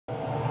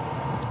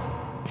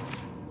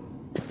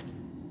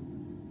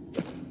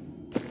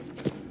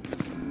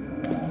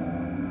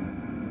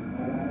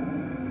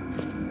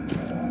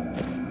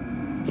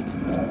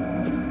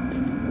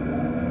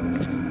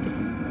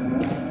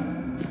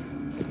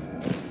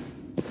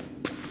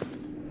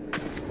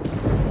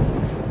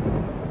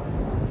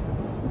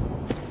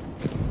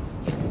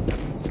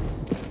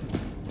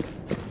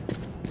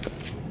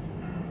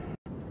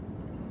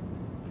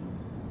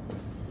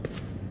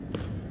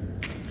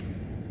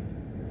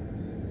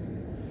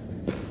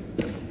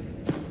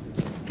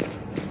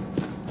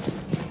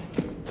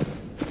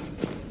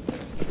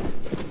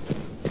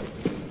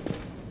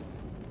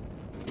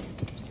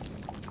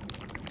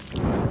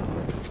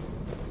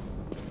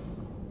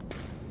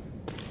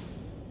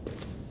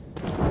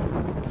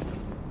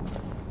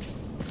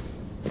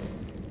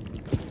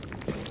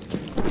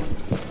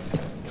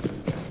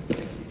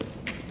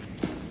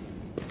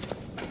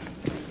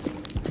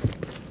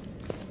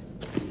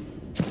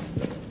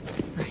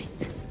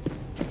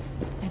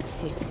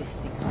this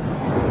thing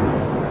goes.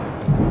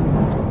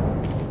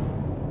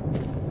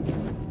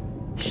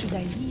 Should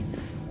I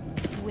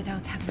leave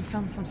without having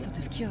found some sort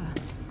of cure?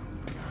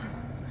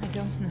 I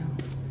don't know.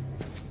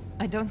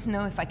 I don't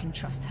know if I can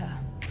trust her.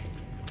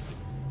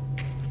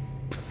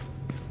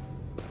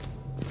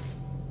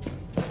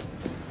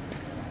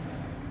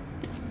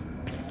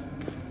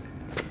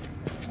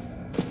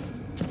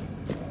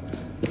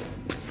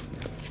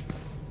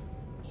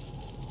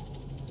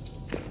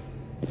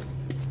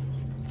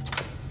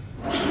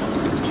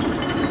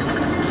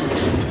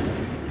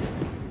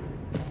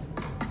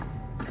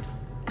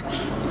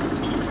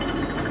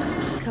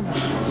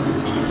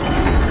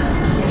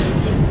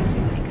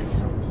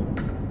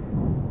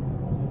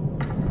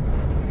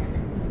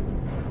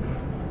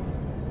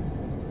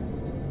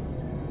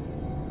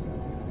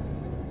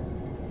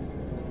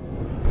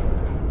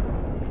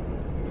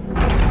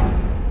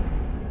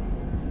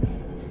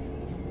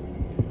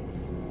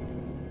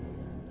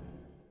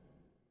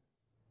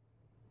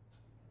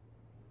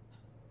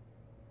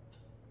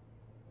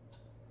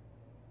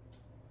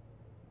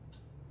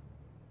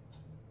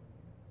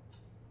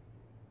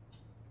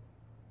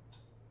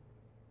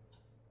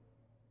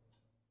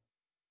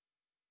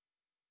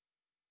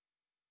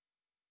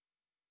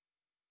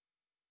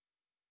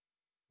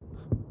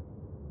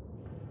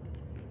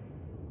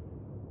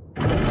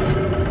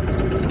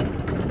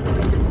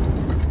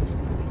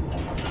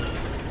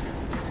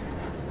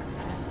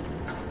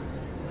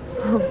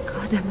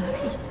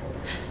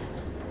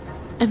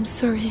 I'm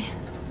sorry.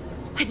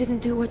 I didn't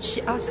do what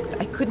she asked.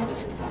 I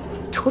couldn't.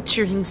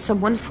 Torturing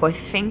someone for a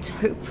faint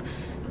hope.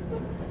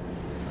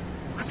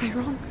 Was I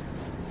wrong?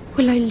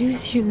 Will I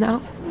lose you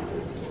now?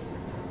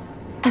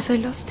 As I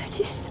lost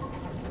Alice?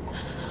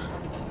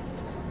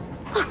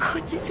 Oh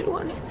God, little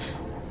one.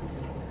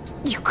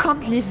 You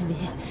can't leave me.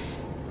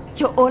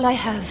 You're all I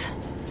have.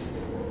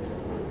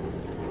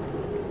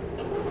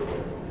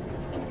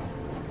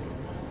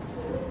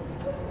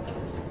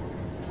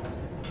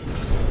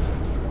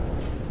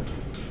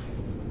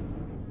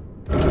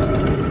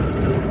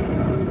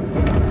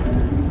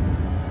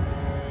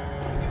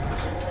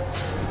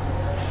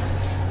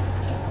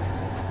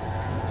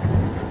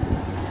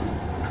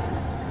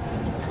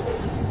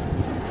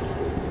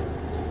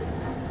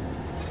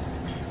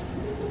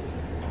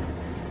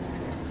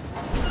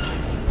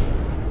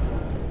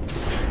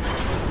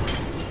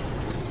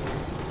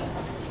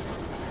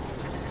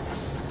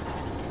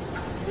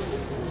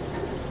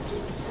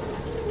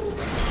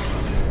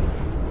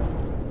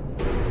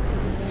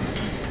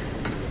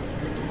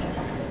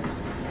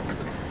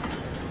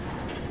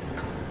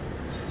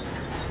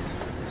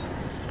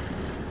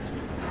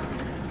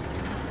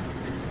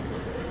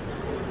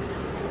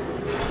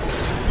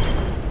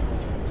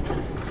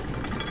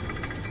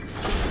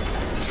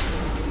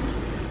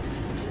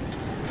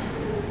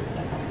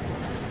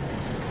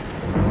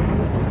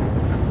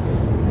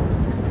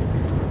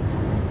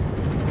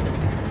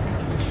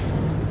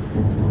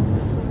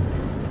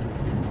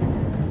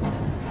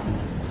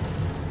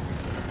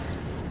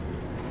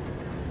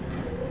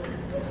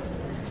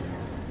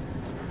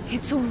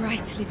 It's all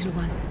right, little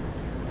one.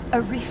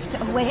 A rift,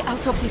 a way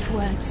out of this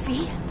world,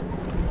 see?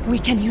 We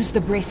can use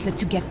the bracelet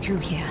to get through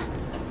here.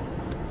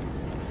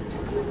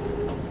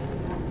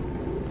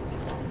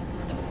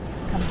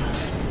 Come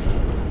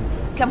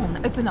on. Come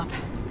on, open up.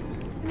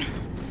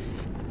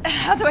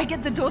 How do I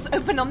get the doors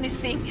open on this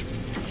thing?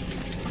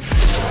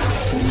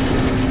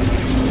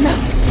 No!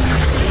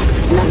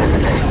 No!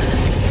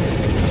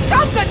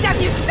 Stop,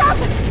 goddammit, you! Stop!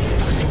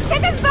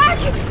 Take us back!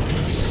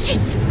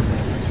 Shit!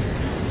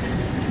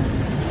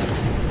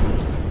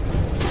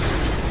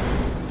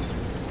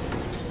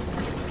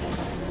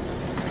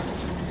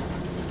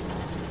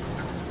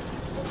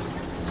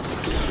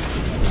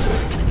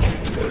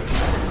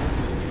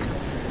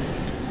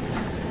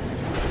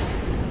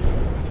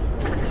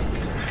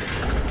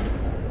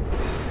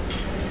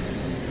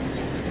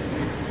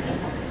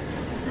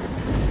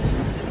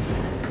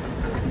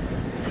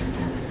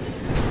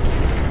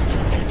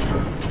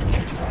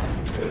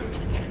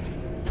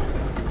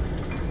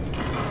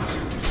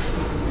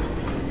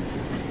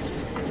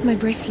 My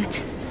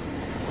bracelet.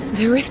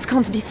 The rift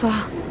can't be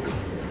far.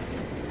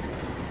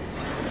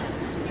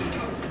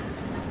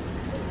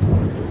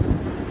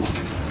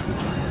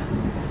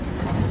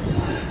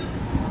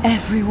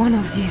 Every one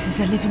of these is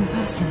a living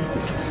person.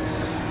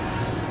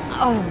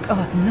 Oh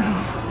God,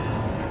 no.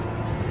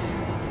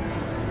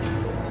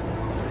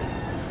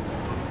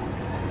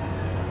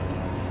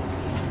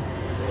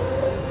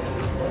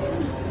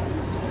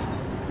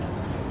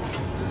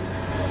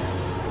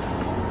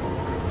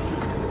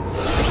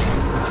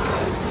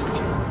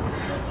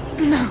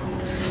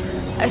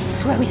 I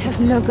swear we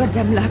have no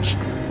goddamn luck.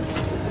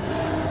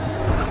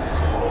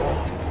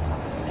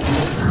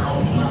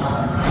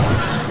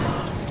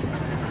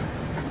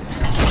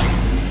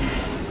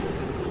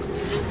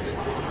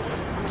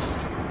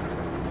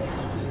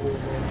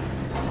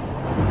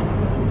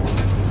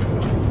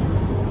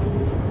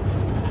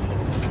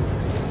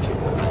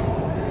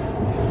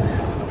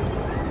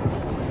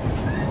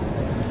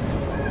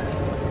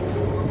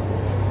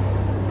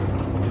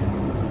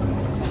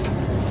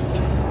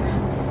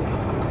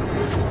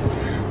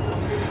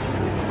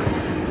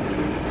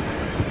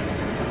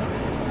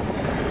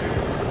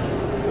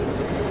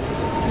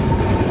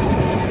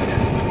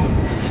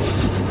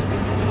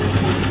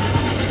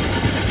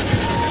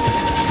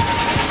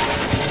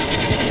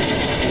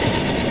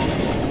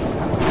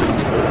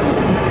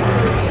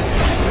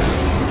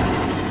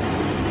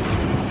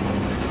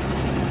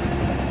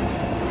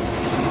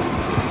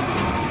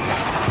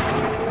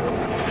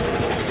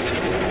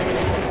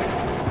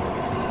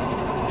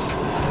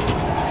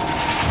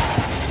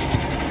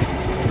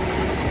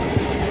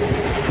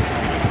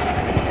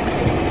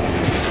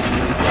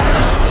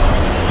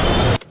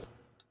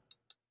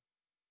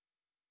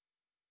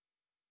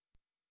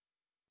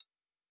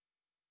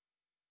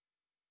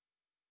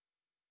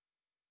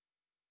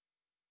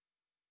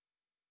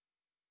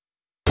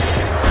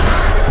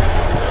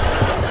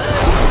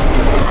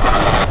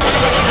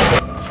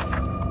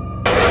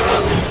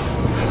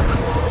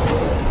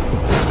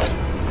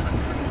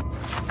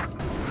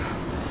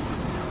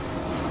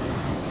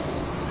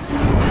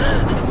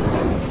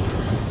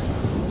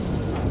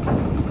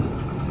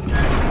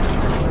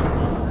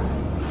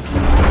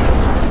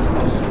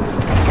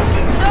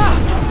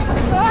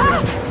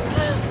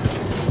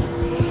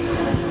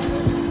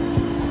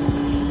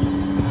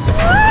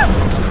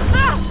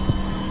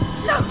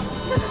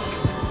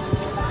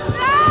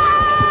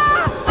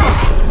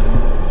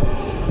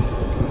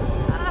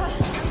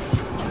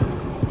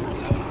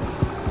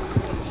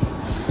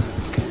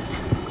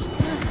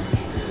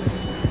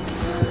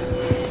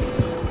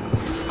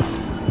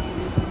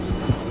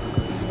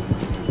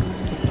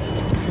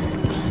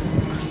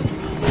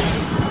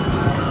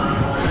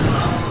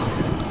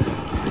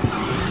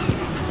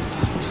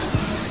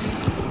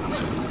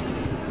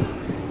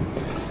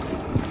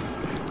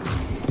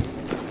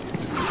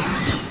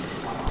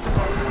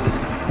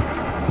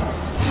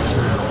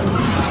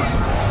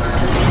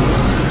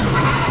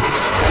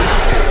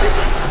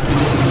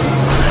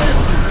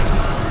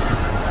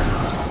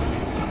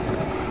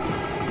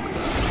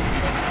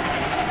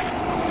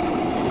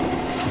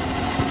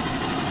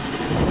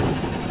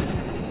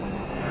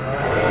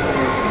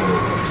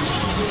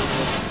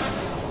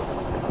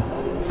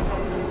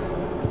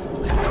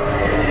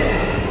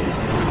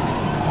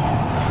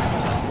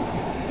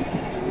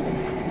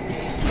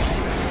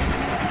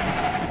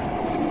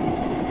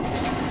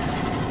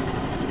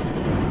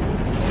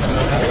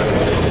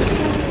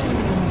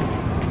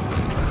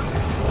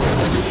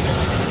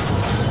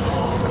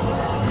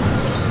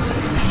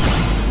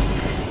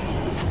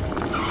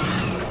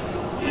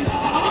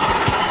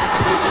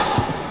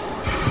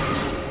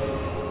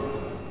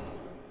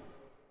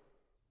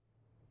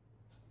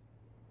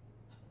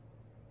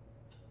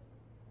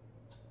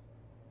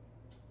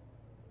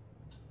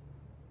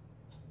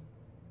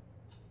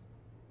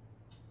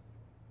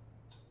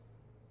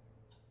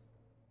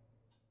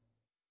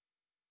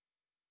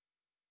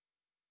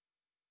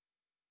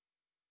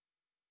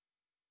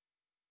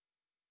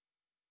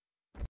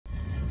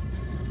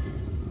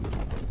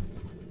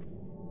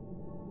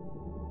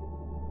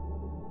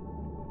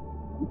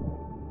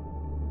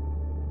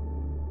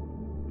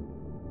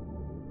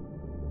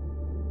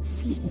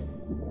 Sleep.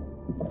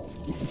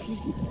 Sleep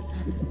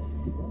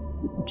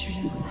and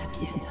dream of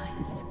happier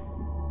times.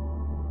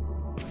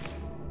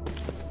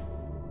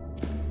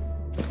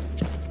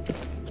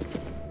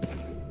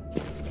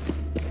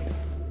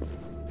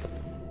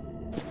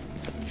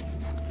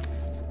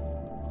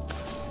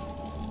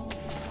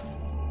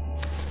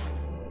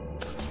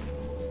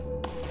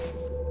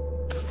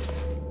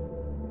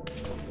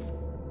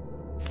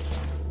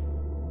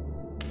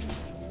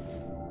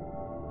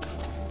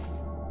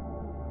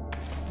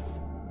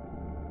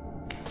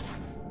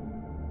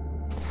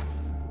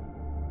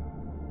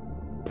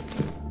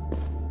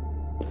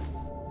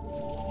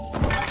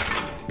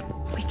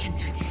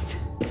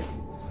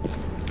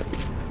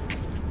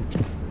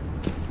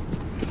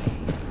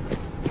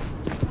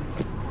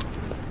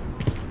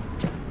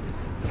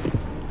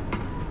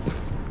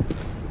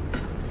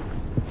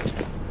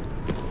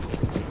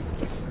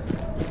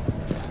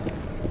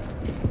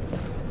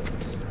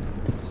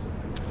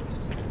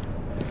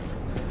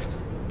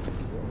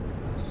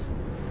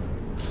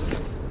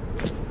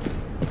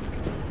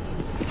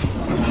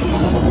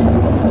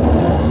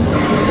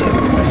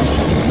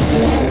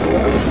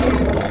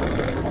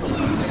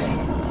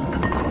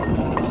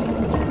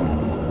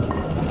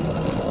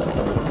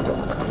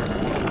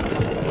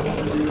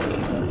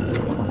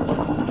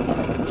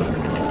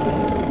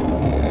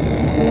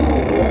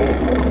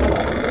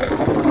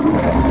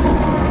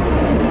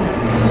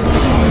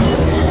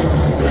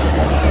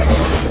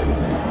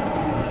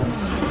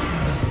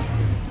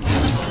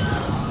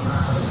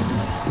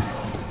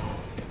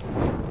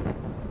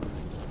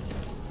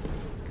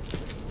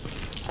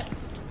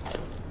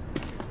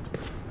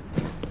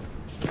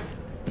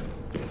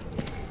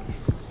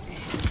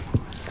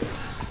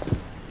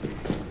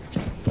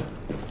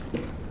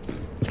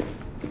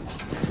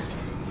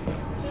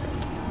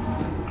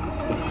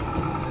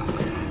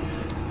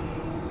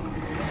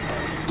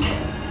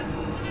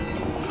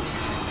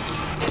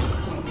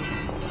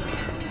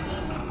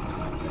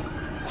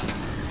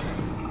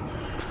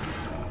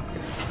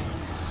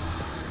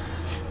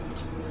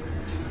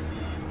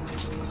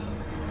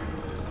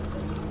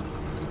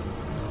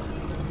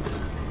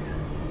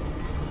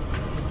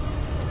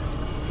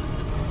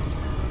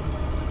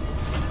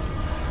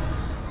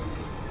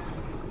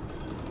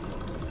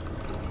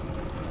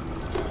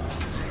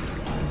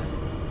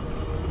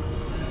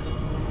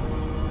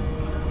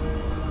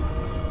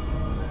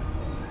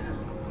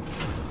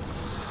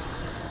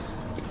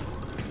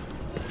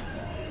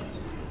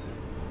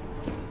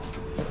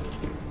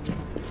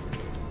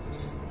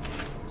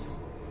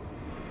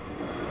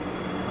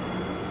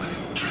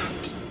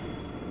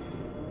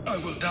 I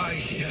will die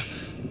here.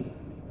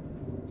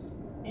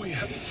 We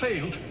have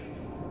failed.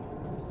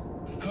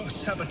 Our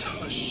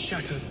sabotage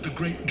shattered the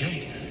Great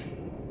Gate,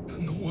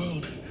 and the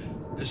world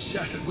has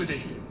shattered with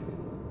it.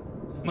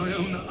 My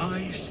own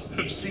eyes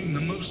have seen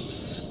the most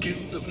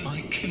skilled of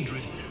my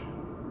kindred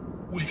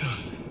wither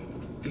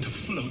into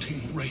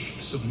floating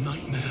wraiths of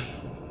nightmare.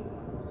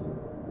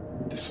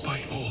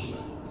 Despite all,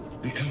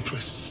 the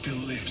Empress still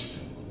lives,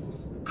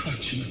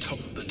 crouching atop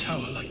the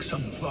tower like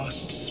some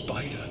vast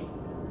spider,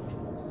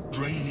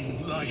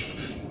 draining life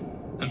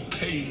and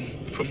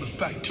pain from the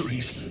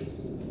factories.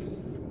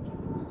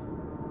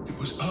 It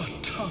was our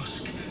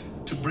task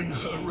to bring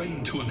her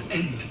reign to an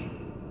end,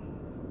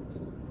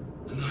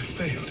 and I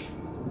failed.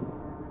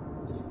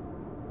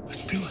 I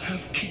still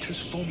have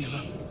Kita's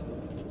formula.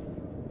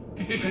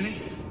 If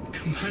any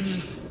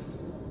companion,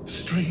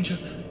 stranger,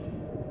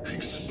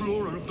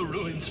 explorer of the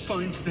ruins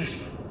finds this,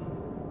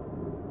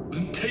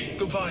 then take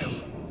the vial.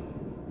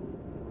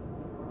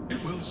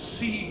 It will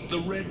seed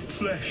the red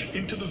flesh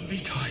into the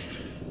vitae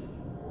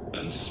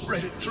and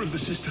spread it through the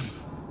system.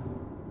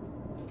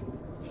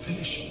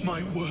 Finish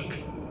my work.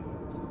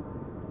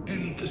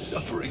 End the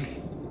suffering.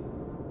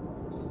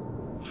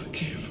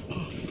 Forgive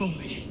our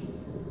folly.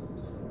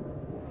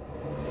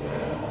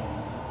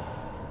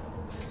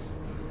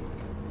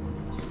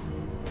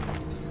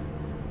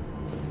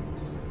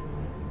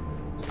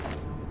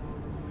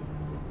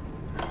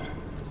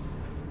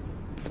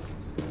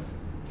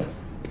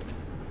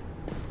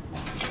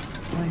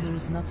 Oil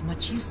is not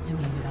much use to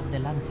me without the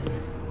lantern.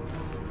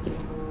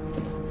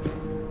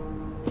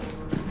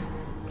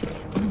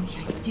 If only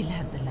I still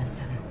had the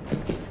lantern.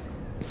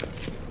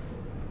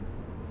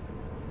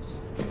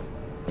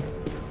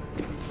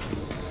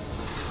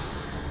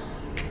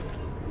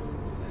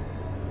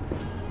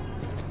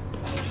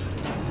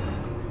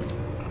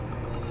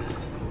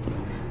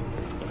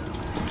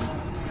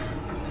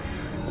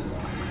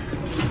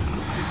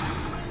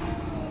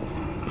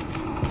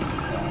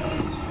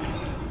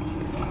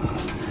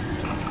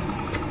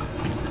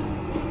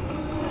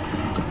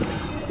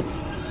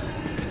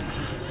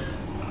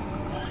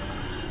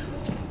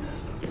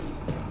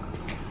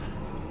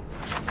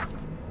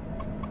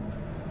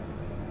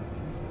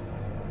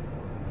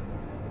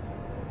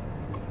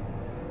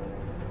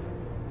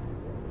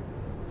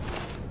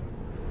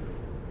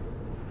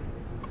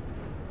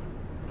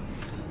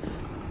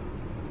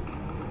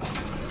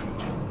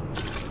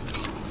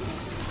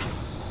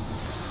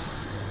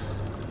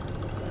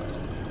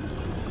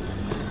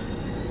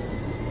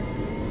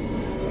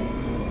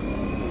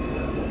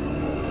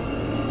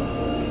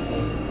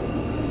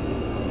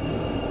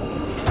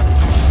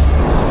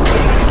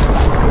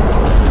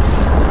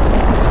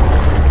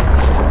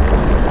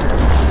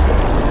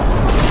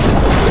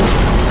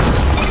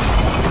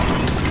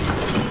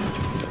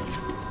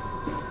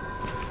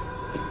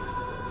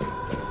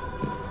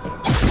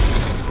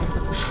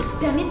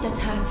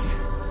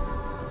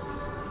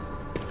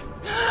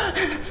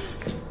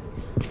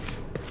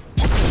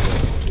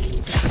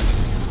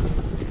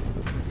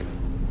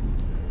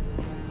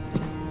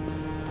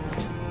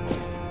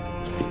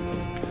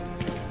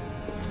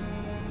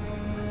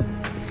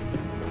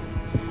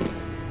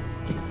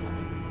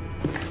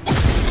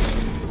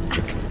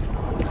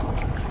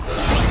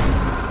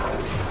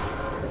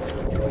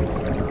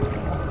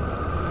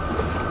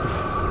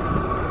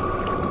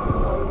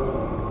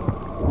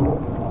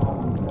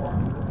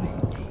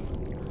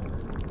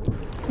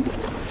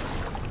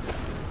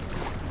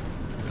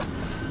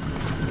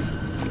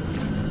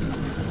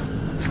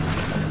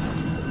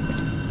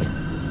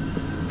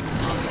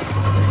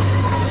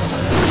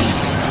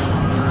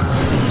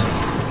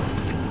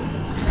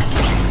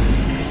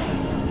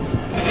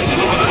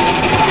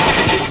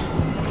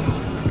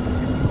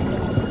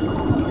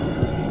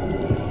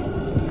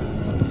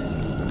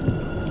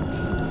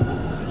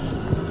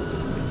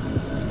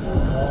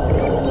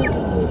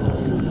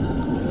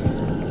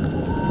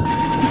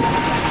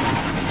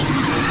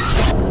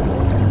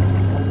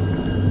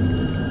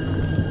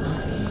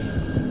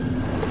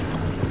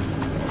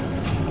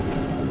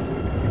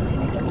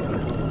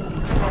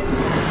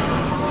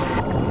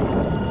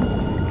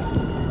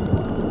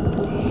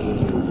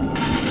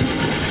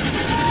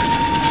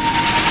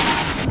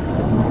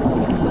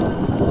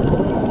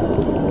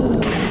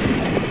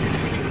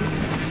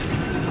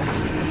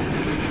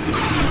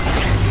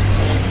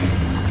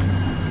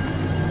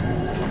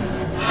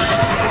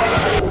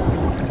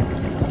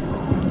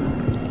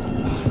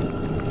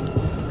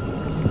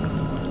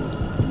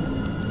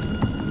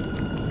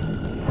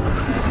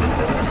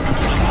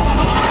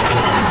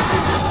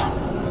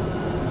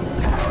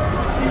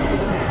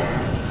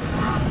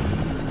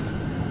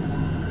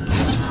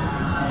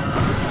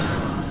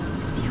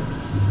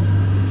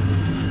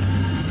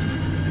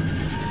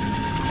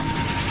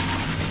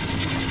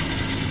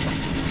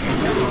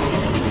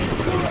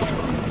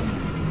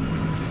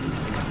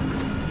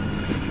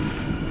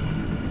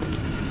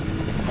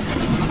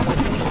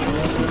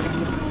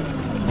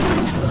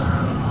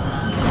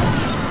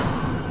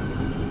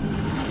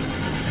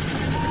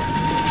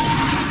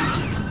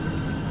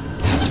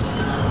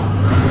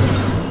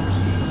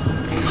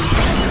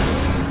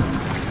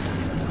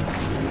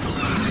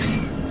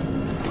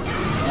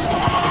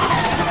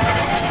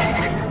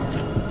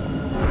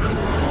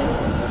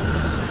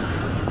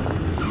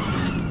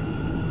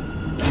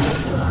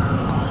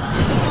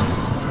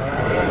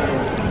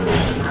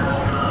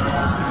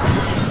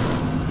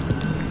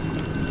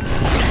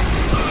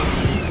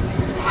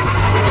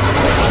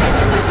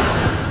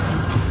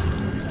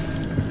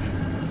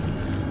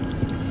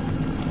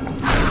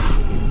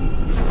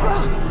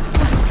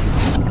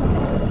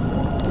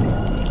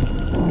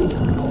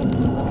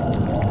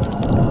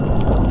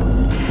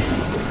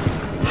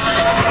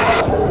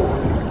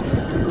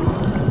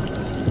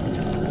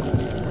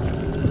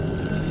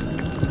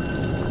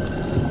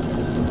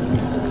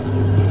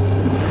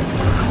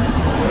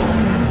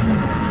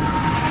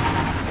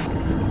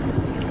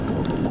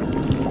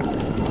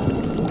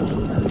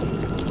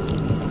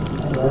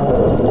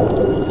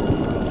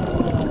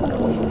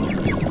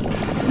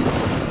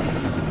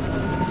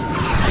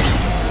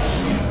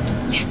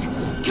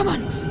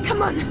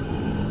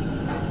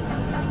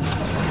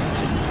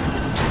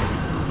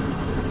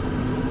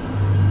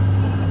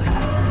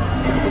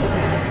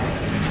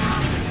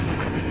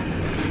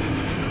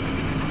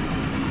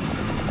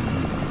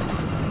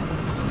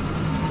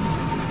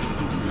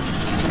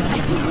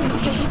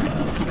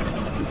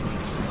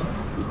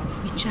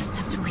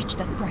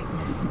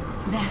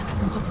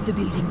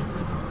 building.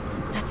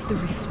 That's the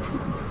rift. We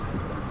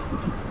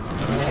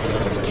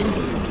can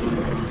get past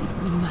them, Emily.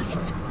 We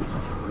must.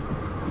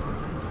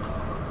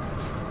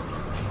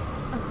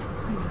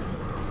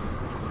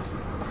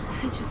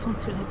 I just want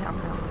to lie down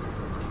now.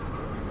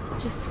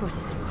 Just for a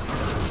little while.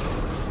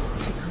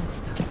 But we can't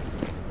stop,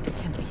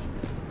 can we?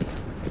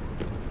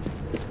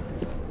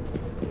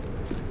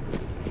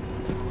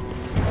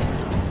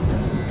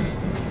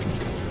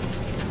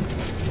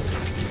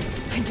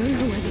 I don't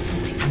know where this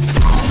will take us.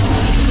 It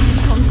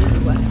can't get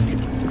worse.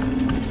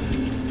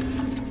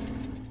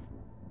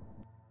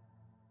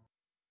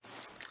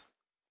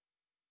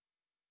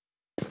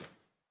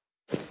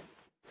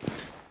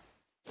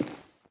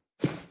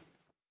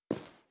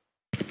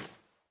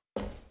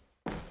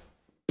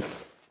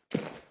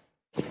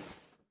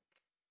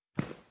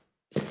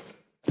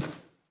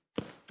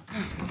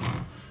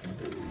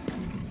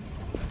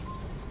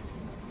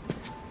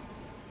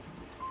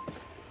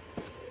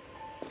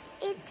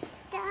 It's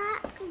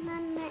dark,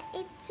 Mama.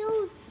 It's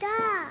so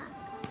dark.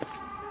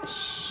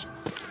 Shh.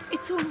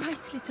 It's all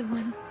right, little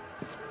one.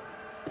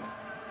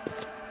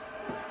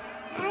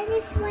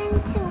 Alice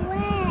went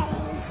away.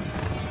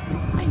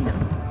 I know.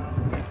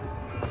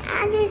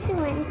 Alice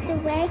went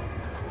away.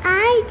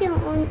 I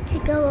don't want to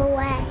go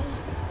away.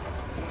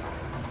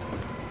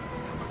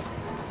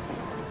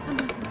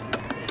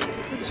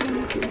 What's wrong?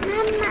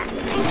 Mama,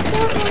 I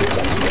don't want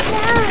to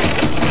go.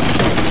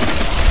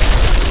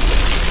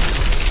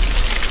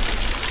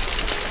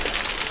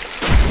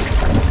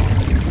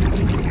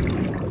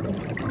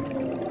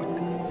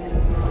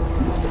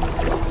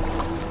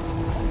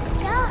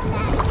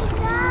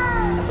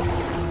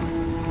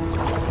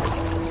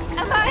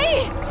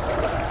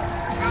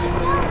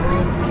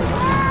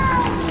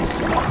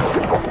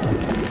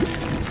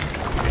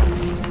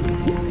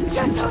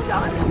 Just hold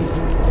on.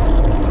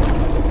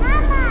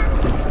 Mama!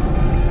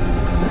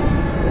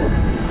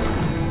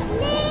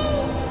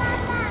 Please,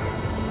 Mama!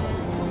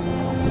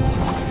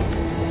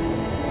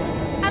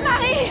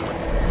 Amari!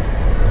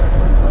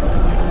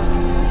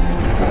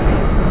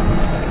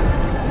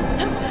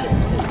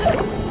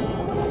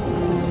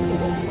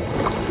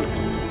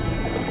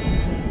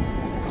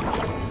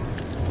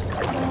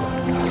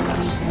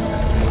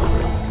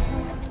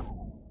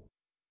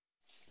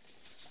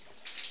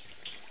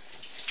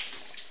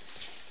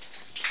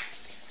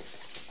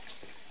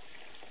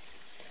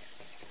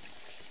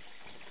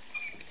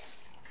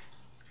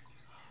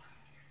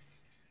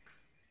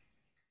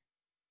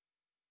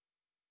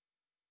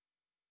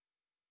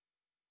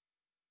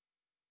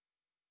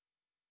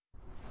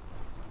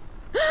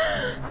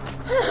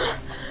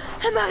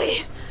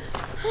 Marie!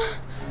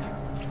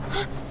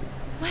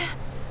 Where?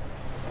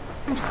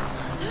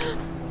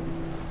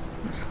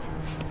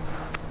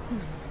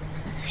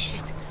 No,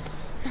 shit.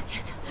 Not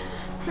yet.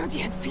 Not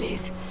yet,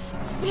 please.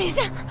 Please.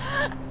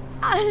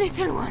 A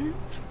little one.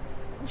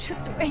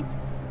 Just wait.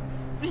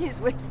 Please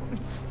wait for me.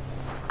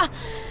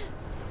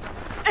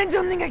 I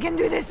don't think I can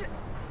do this.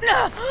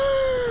 No!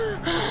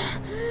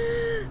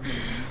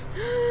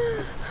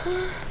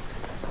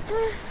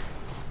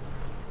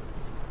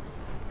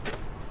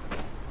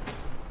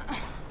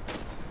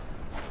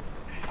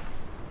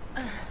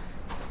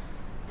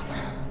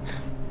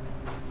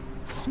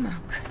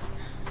 Smoke.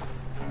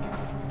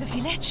 The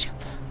village?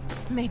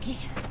 Maybe.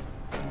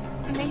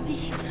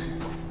 Maybe.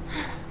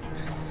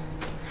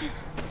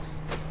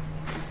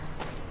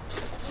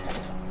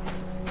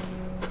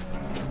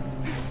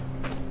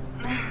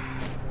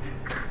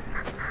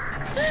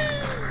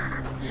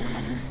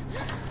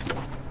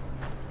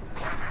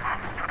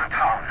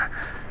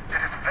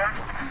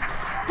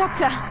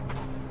 Doctor!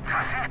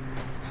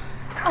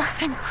 Oh,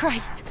 thank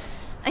Christ.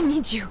 I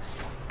need you.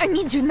 I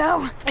need you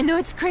now. I know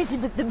it's crazy,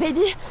 but the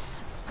baby...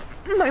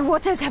 My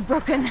waters have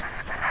broken. Taken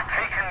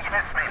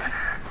Smithman.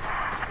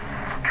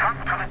 Come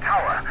to the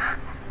tower.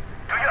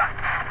 Do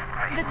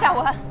you... The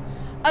tower.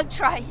 I'll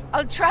try.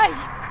 I'll try.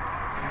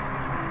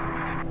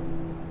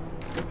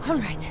 All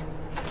right.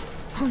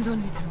 Hold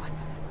on, little one.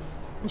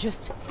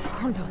 Just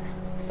hold on.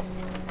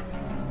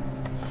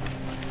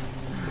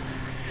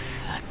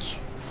 Fuck.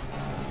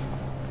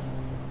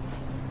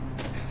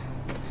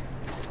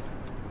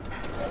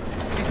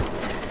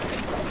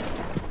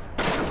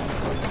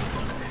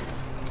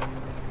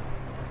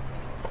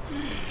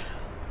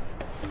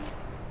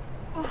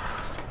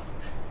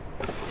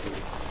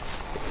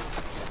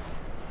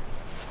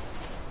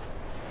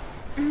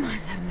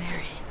 Mother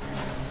Mary.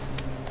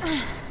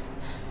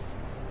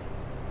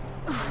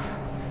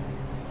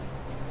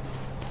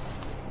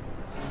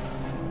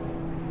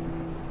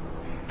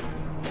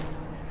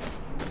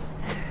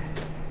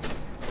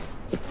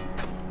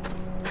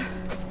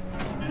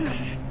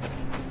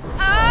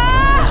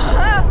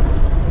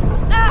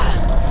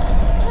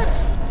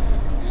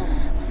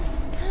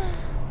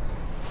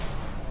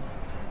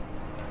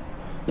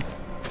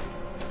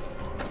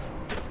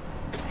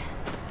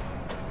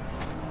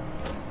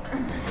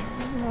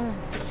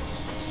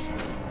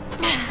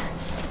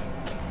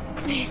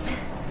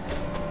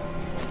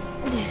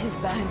 This is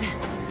bad.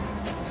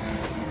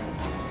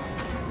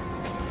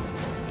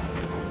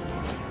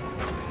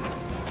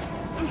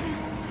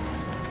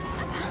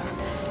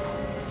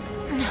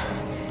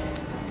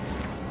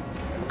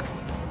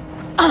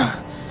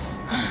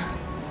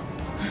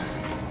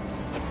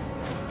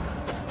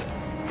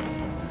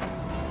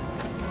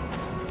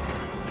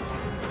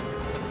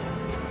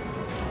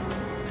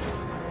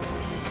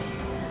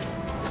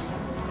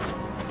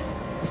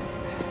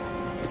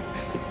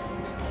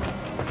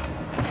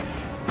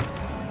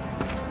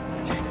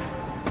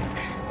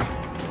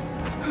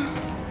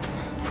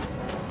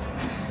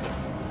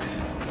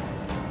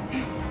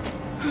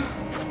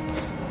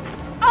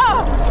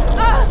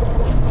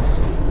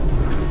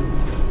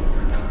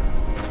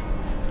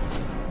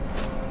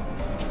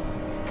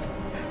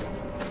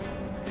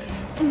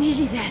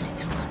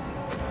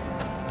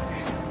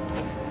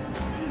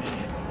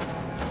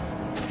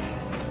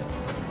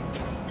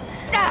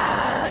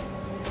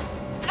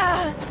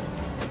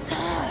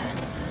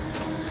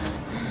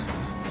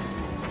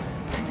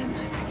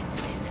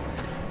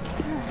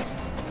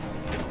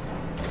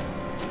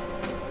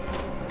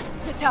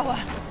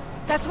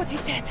 That's what he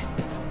said.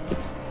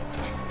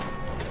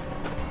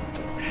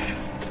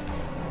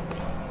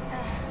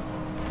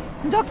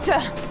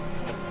 Doctor!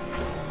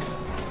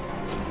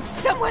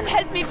 Someone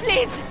help me,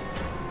 please!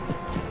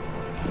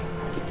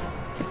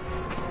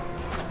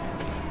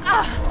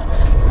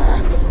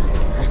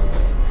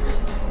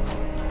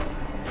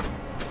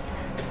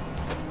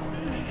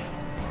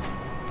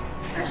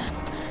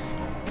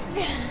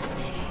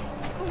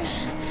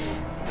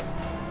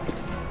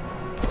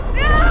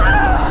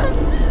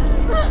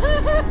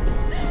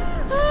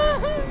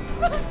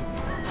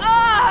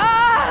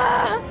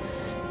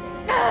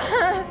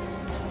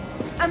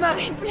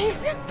 Amari,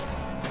 please.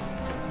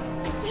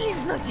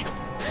 Please, not yet.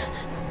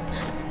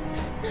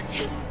 Not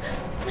yet.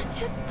 Not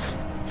yet.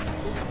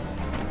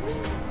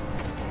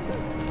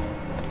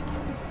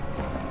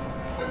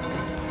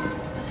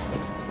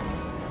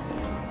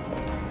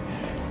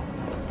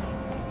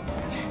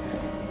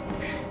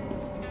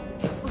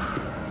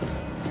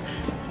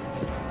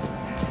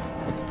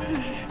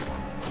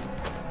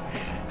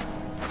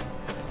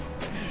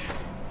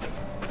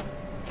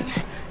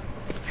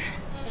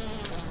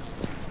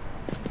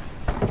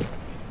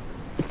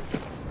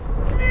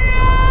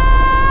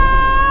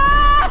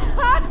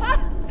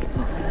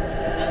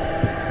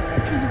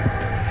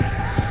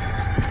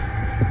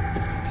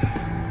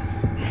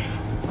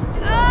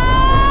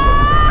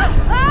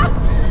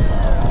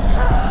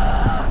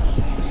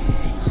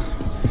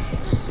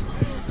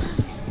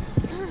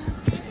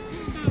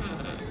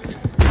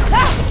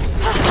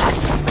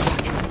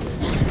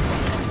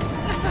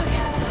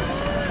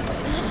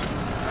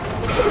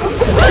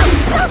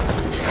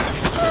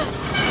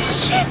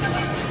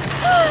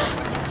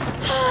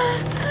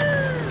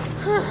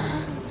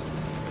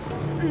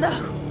 No.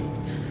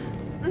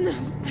 No,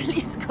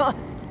 please, God.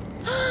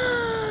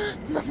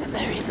 Mother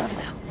Mary, not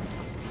now.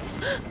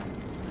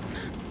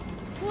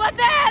 What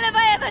the hell have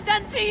I ever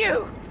done to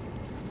you?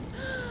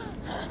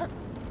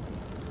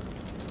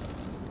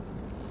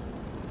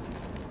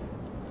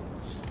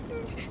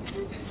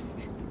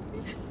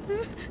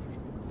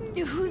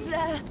 Who's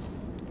there?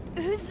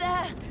 Who's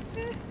there?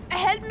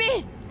 Help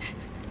me!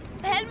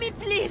 Help me,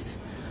 please!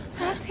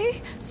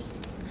 Tassie?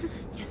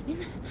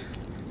 Yasmin?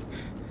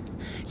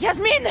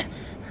 Yasmin!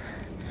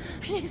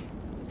 Please.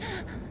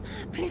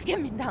 Please get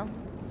me down.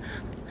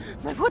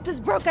 My water's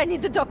broke, I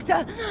need the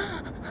doctor.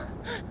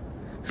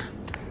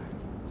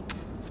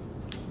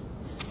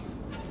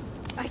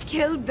 I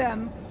killed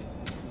them.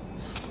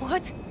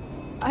 What?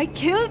 I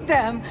killed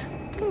them.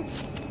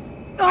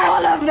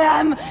 All of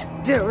them!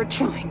 They were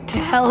trying to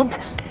help,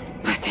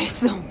 but they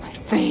saw my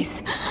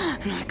face,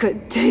 and I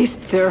could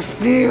taste their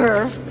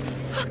fear.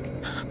 Fuck.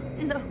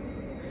 No.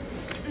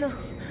 No.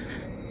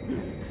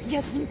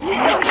 Yasmin, please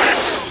don't.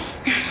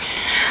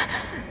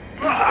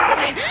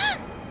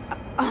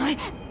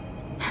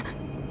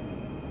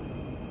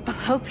 I'll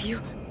help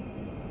you.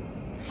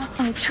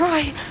 I'll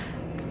try.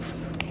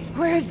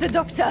 Where is the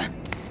doctor?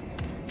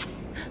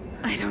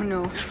 I don't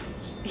know.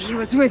 He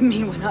was with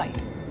me when I...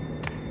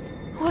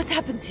 What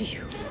happened to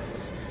you?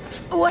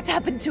 What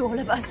happened to all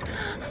of us?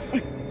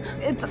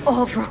 It's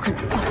all broken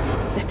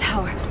up. The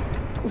tower.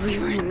 We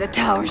were in the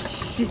tower.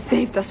 She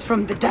saved us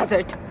from the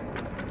desert.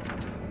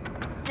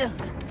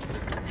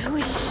 Who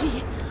is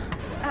she?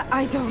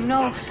 I don't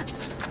know.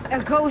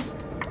 A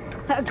ghost.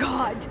 A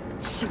god.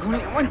 She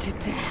only wanted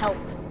to help.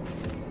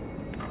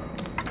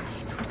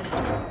 It was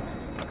her.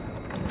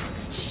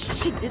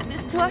 She did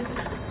this to us?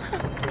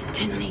 It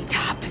didn't need to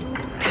happen,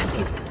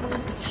 Tassie.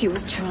 She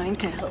was trying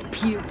to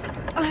help you.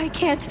 I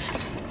can't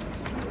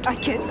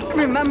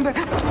remember.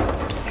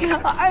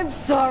 I'm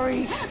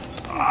sorry.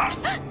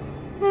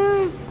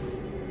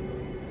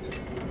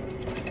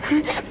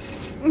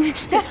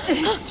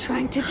 It's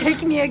trying to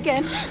take me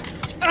again.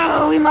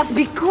 Oh, we must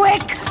be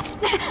quick.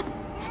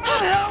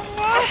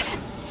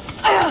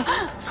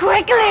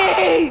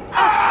 Quickly!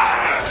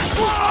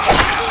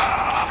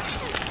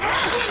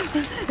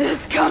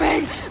 It's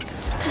coming.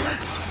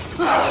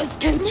 Oh, it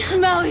can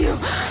smell you.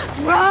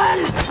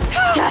 Run!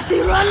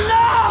 Cassie, run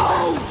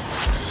now!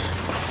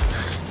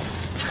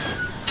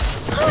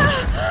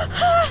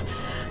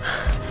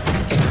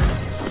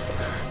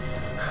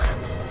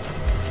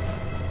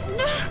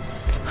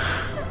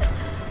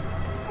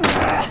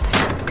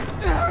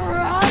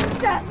 Run,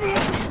 Cassie!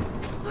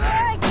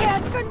 I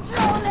can't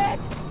control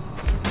it!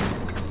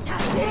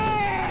 Cassie!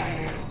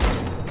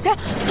 No!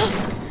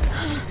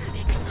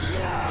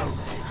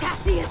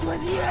 Cassie, it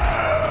was you!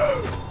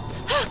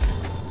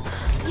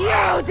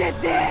 You did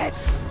this!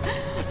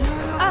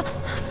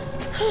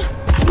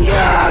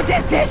 You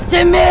did this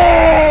to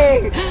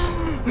me!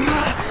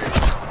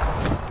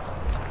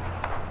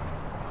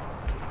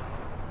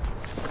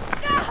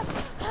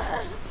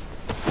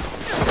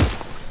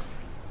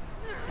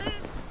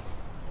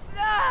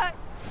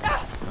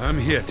 I'm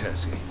here,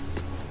 Tessie.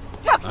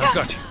 Doctor! I've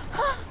got you.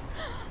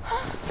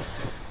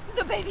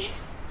 The baby.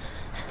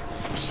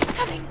 She's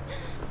coming.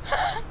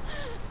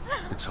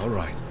 It's all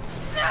right.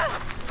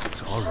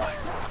 It's all right.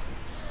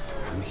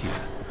 I'm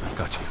here. I've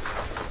got you.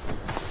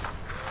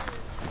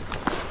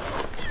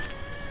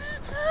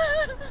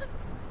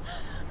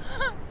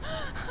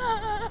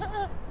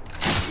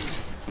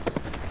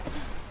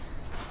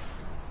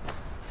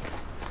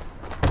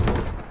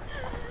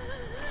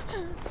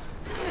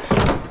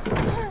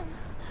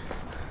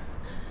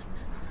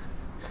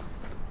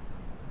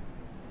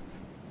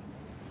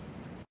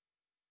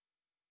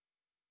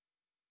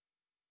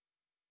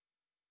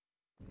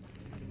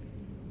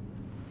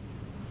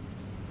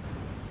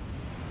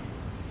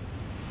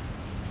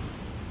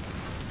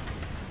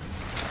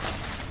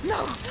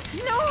 No!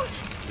 No!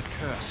 The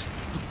curse,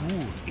 the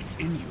ghoul, it's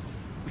in you.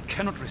 We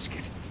cannot risk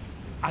it.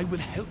 I will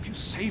help you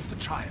save the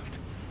child.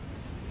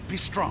 Be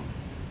strong.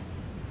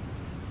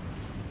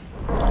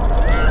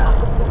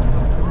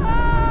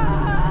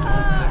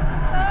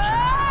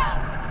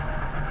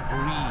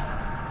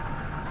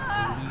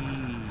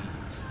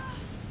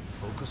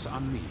 Focus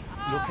on me.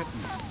 Look at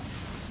me.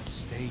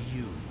 Stay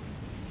you.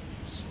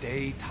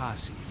 Stay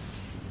Tasi.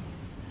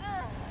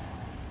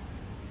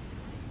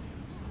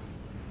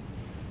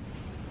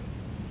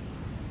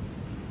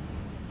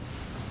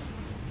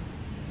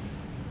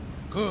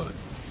 Good.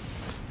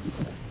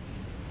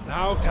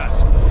 Now,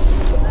 Tasi.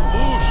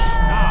 Push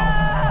now.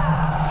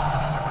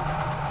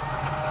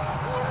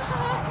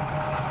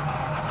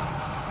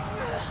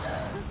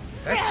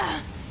 That's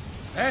it.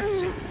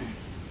 That's it.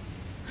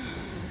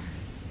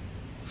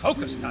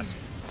 Focus, Tasi.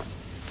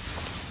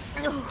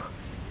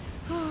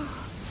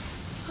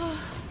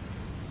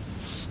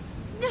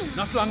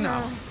 Not long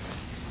now.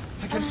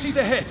 I can see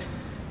the head.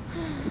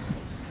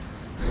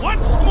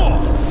 Once more!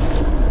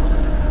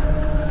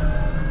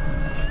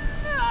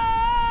 No!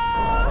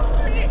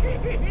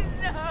 Please,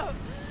 no!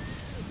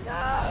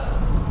 No!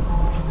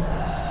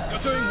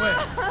 You're doing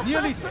well.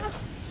 Nearly there.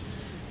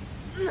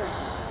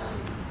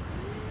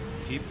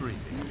 Keep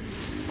breathing.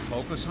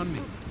 Focus on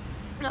me.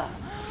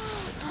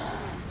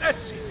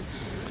 That's it.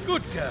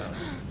 Good girl.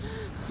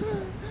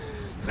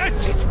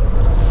 That's it.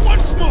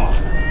 Once more.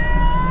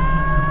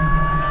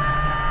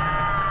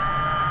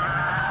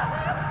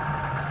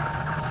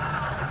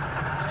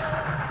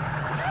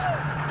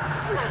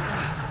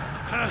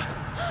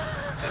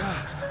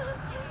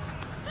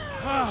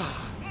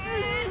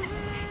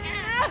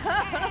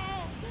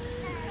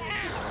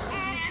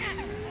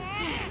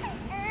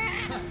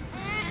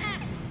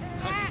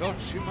 I thought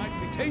she might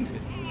be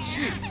tainted.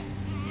 She.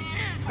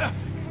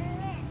 Perfect.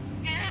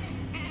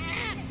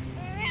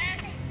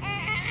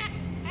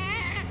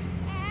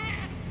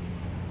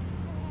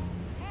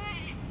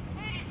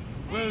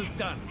 Well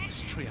done,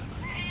 Miss Triana.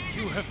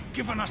 You have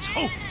given us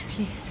hope.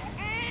 Please.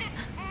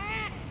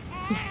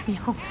 Let me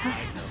hold her.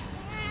 I know.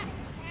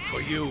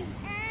 For you,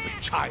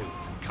 the child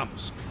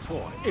comes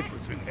before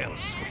everything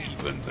else,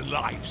 even the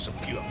lives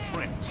of your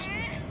friends.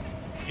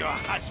 Your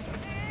husband,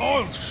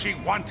 all she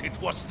wanted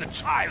was the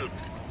child.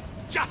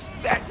 Just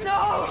that.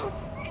 No!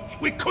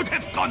 We could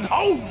have gone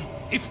home,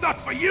 if not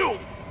for you.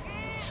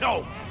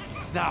 So,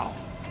 now,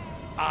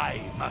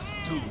 I must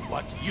do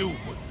what you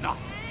would not.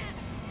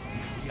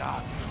 If we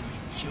are to be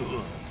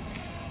cured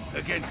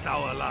against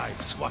our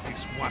lives, what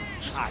is one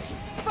child?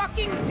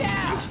 Fucking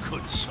dare! You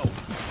could so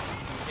easily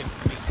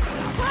have me.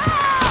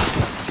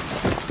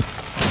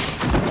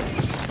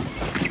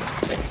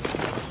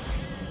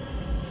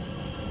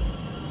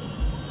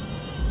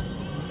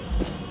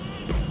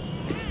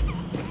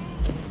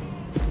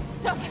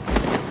 Stop!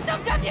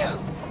 Stop, damn you!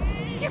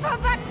 Give her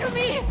back to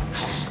me!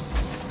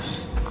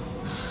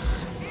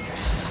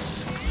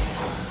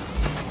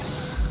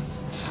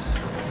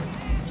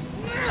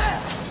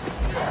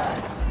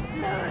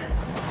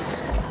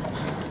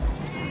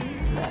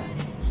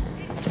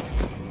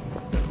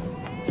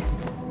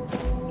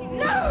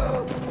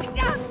 No!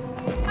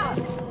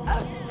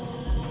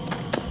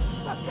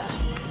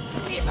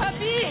 Leave her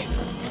be!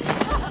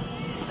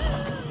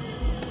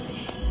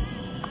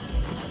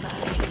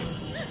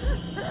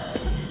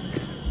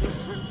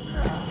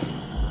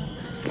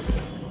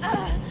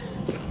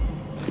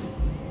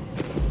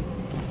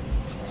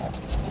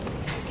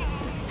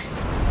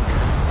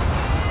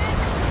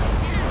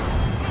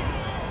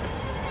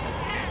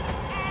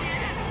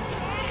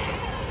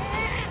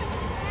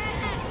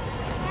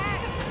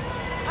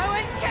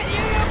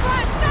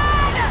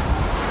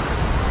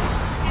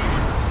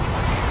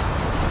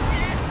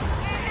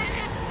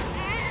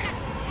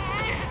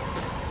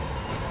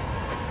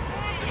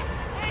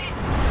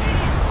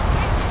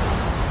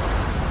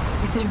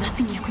 Is there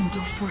nothing you can do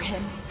for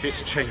him?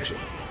 He's changing.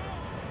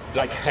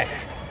 Like heck.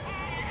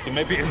 He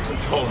may be in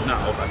control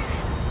now, but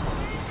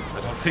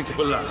I don't think it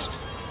will last.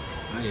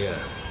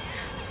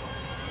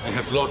 I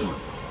have laudanum.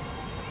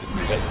 It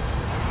may help.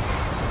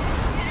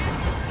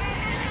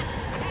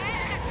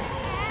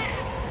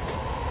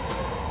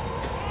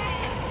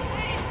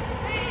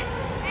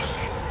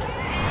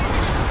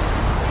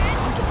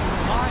 Out of your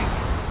mind.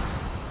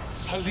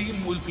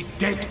 Salim will be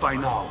dead by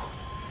now.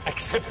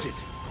 Accept it.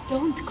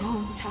 Don't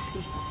go,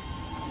 Tassi.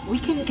 We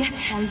can get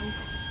help.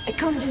 I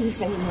can't do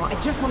this anymore. I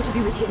just want to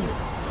be with him.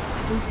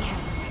 I don't care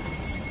what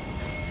happens.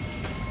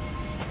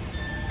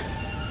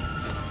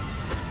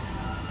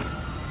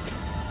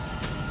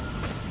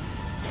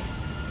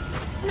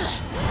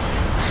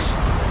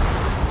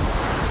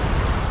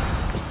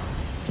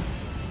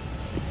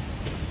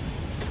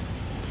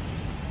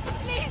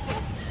 Please,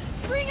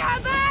 bring her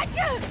back!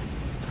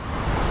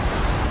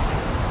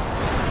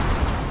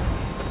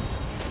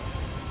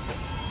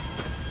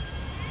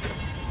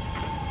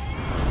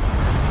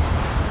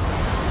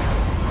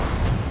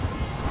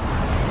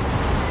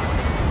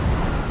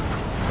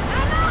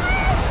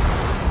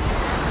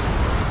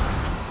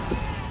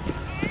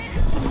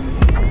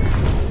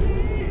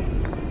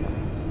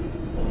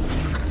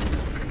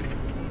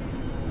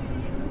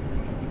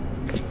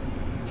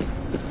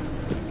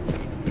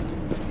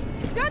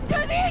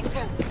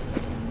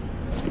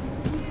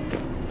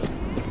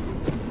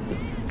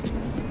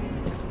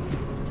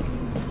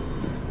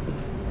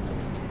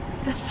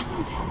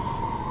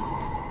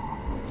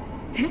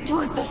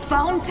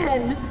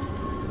 fountain!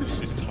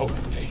 This is our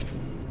fate.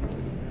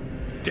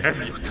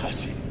 Damn you,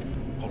 Tassie.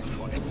 All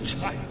for a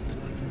child.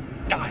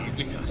 Die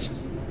with us.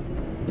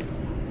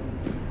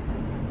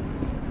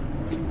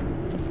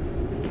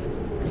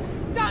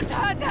 Don't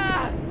hurt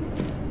her!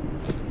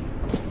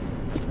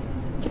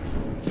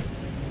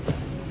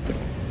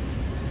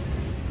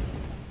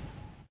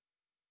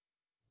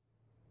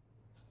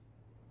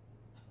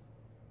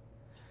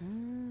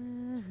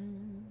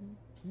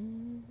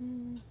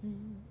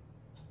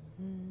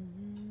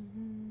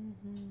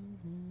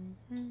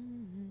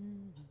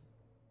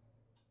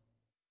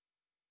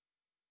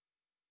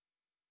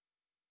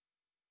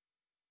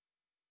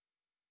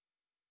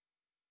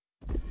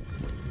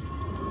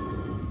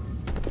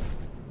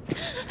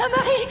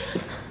 Marie!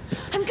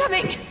 I'm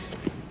coming!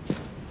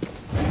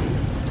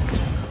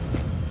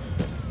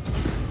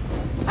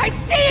 I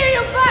see you,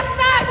 you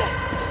bastard!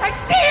 I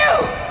see you!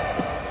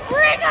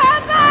 Bring her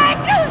back!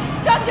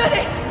 Don't do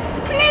this!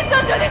 Please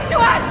don't do this to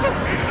us!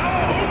 It's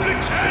our only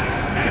chance,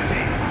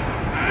 Tassie!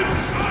 I'm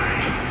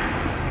sorry!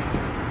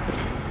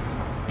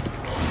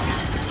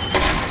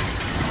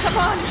 Come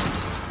on!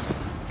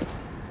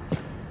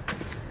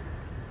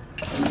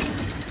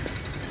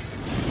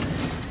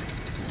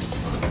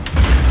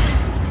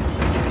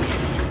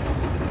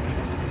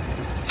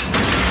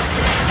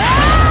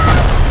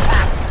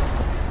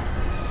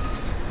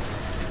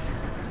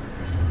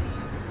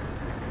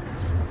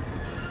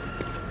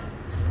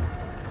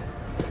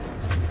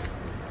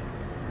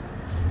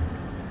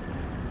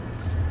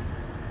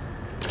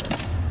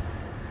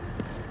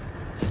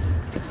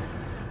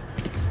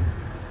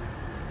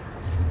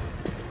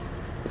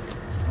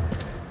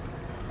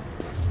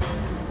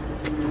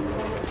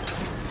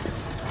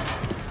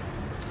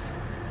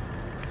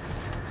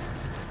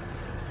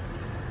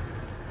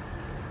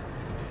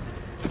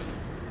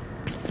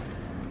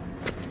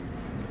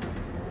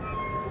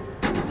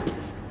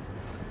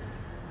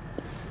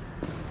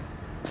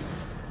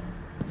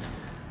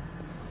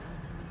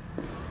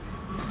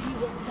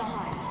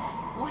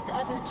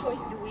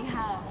 choice do we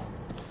have?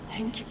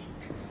 Hank,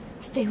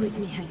 stay with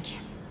me, Hank.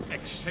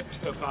 Accept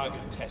her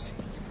bargain, Tessie.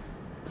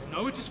 I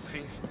know it is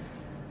painful.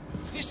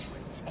 This way,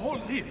 we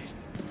all live.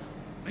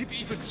 Maybe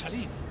even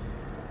Salim.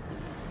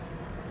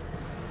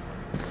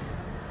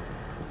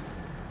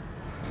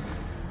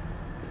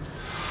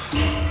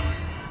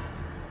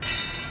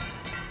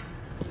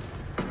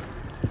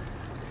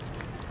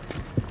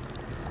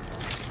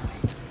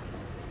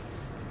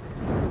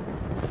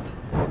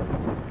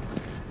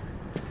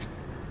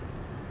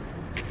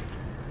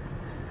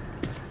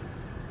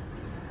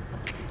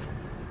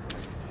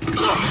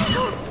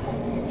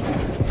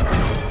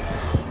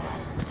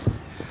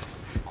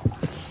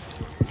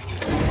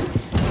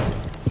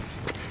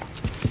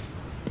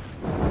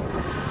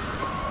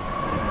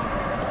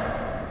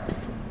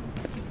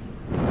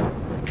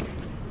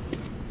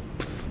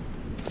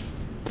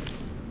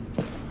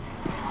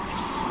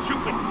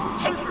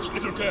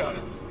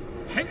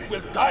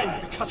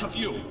 Because of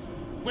you.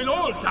 We'll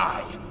all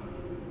die.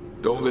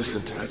 Don't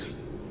listen, Tazzy.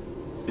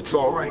 It's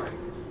all right.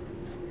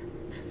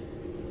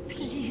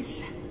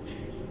 Please.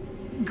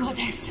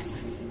 Goddess.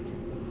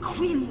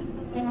 Queen,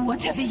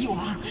 whatever you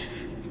are.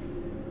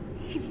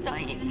 He's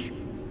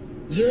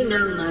dying. You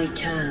know my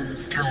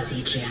terms,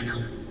 Tazi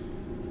Giano.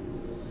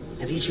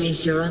 Have you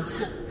changed your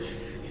answer?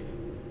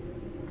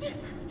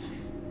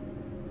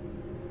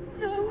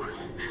 No.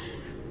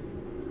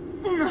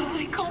 No,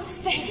 I can't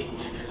stay.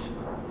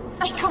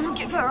 I can't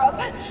give her up.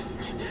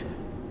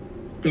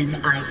 Then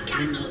I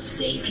cannot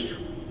save you.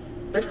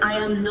 But I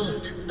am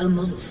not a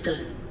monster.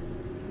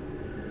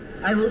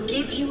 I will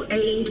give you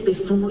aid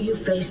before you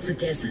face the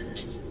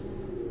desert.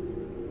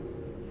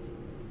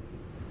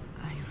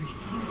 I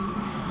refused.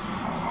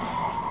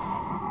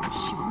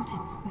 She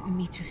wanted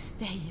me to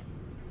stay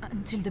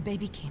until the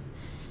baby came.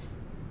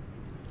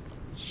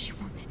 She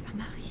wanted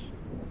Amari.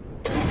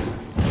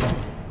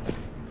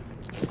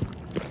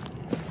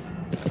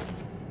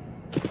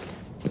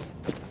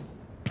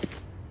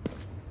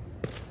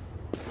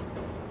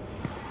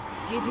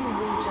 Give him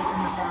water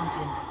from the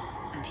fountain,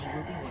 and he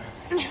will be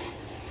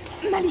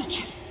well. Malik,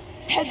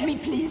 help me,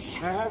 please.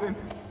 I have him.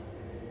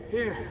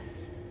 Here.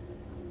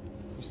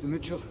 Mr.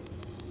 Mitchell,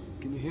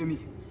 can you hear me?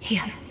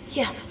 Here,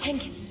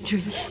 Hank,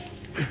 drink.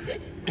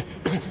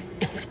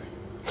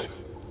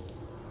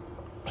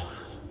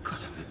 God,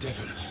 the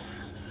devil.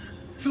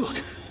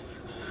 Look!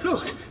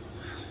 Look!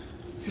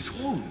 His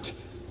wound.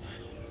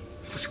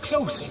 It was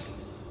closing.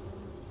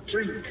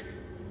 Drink,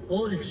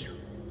 all of you.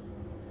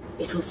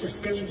 It will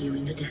sustain you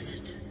in the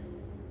desert.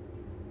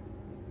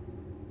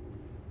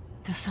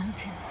 The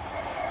fountain.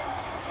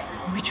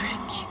 We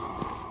drank.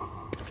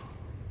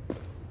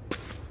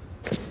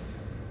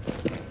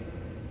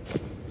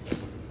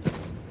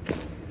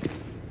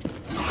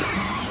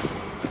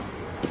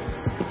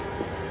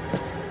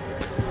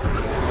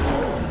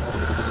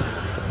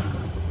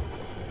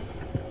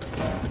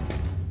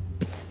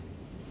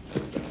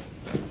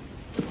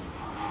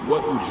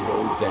 What would your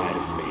old dad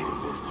have made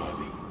of this,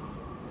 Tazi?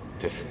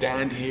 To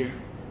stand here,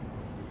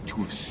 to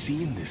have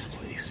seen this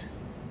place.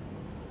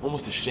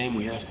 Almost a shame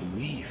we have to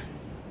leave.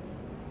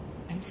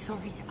 I'm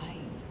sorry, I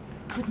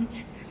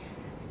couldn't.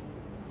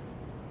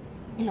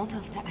 Not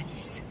after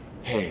Alice.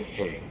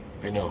 Hey,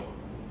 I know.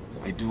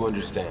 I do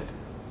understand.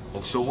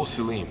 And so will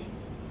Selim.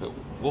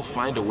 We'll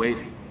find a way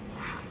to...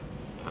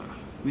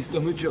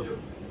 Mr. Mitchell.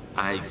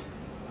 I'm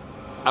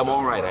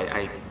alright.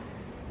 I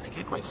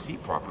can't quite see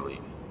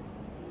properly.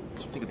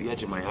 Something at the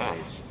edge of my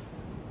eyes.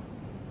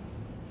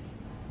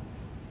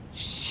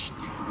 Shit.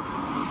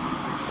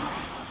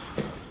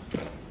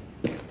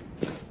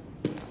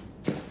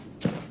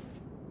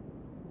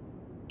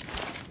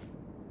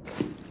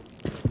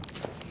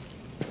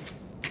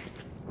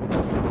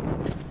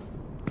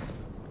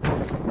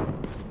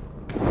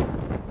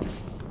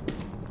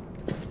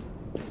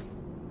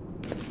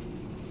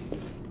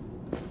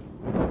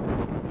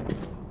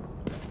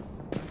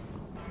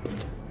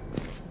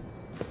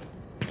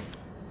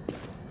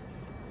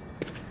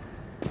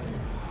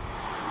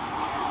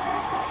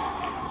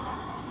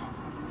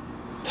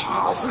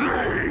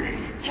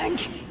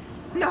 Hank!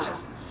 No!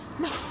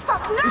 No,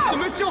 fuck no! Mr.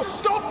 Mitchell,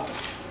 stop!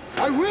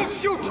 I will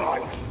shoot!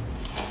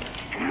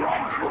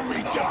 Run from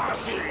me,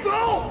 Darcy!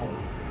 Go!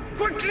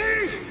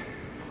 Quickly!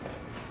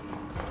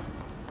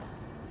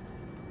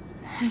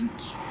 Hank.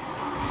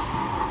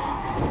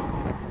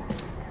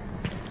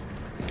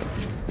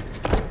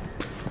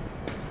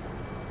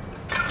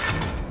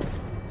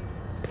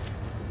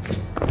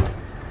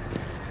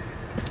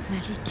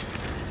 Malik,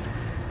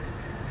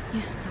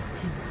 you stopped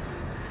him.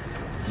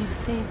 You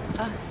saved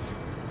us.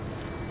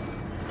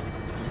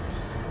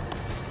 Yes.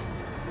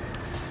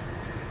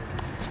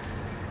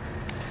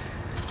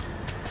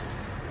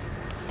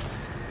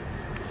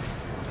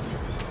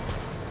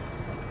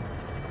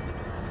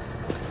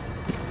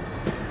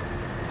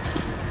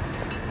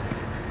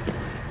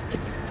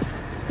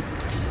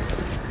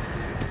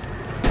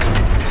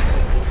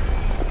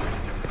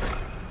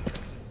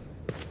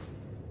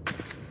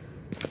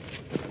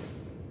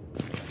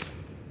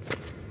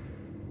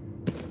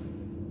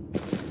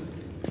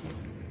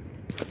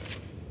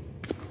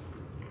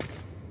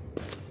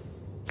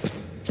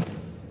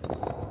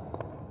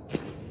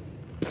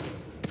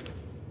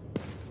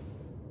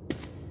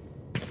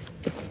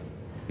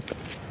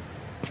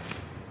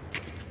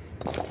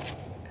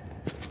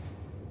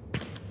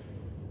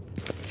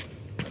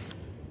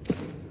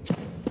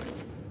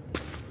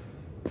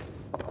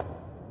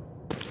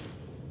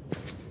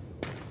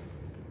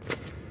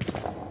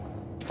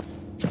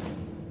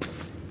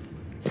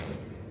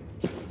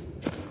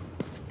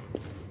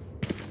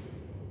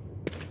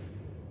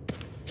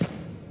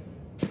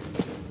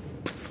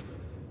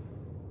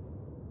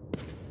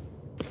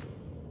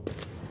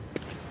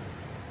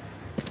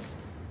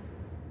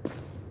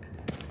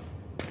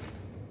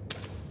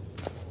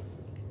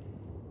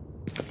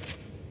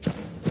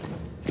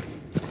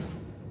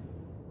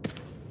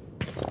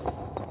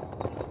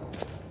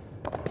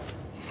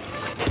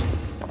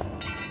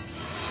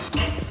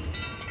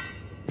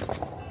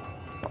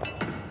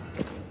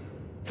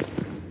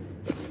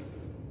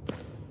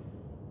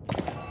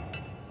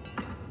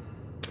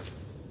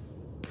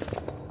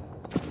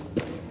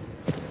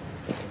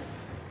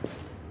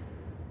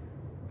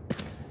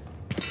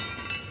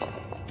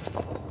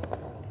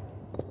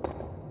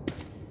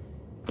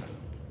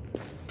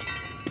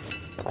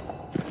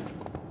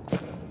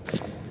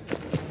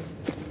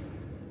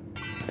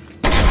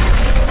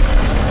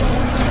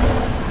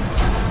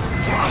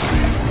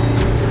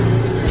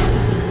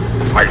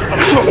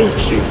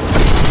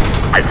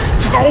 I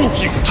told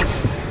you to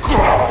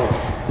go!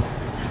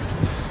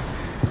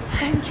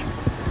 Hank.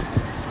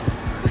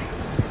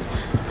 Christ.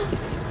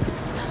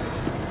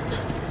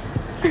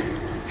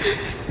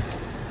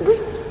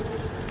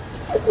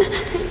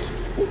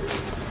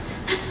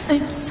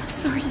 I'm so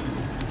sorry.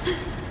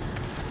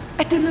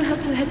 I don't know how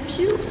to help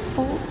you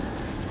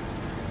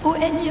or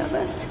any of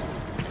us.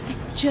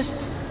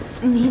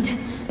 I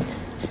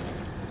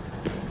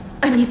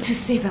need to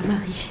save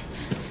Amari.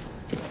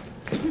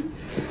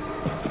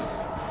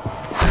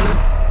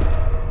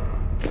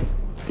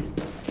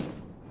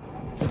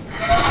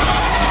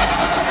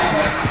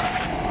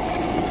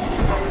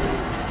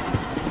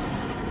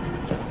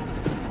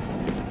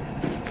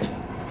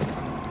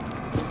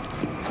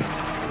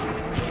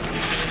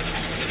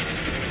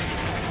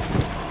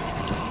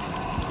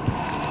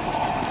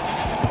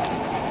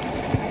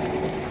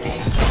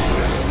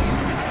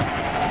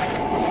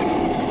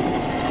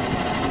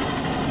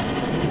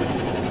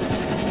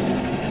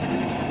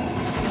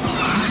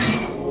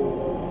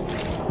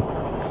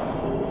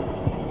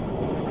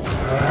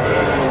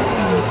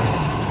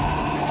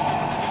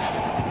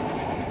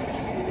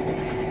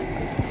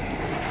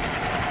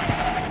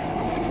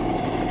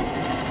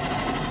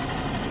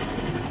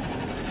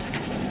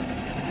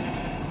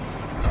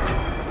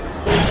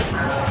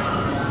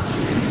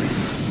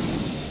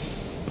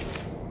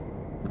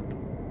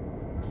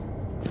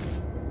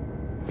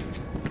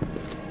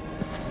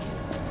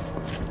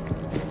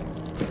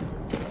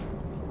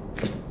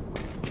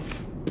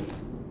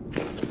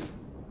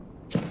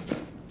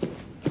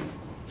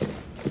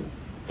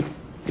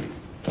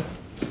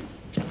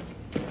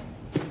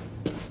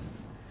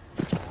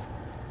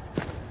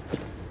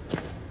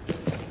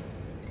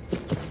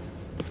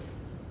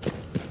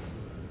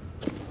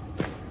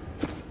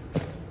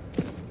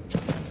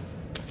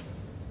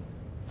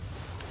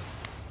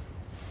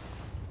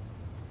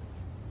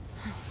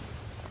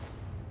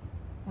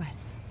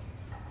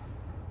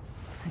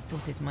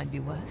 it might be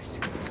worse.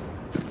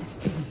 I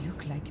still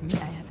look like me.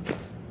 I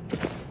haven't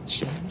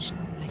changed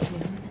like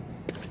Leon.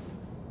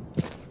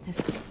 There's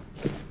hope.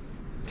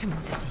 Come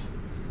on, Tessie.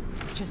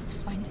 Just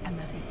find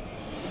Amari.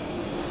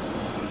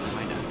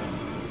 Tighter.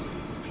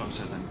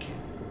 Closer than kin.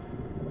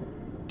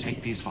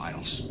 Take these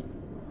vials.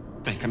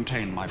 They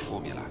contain my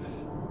formula.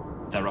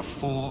 There are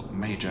 4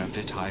 major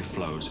vitae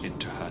flows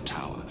into her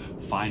tower.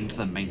 Find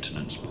the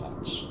maintenance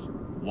ports.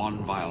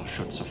 1 vial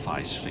should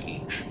suffice for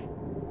each.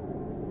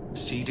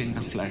 Seeding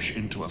the flesh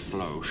into a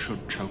flow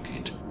should choke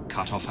it,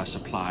 cut off her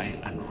supply,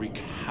 and wreak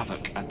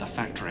havoc at the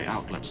factory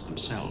outlets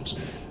themselves.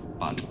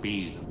 But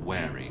be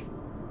wary.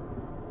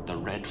 The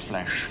red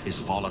flesh is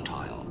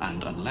volatile,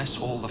 and unless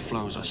all the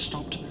flows are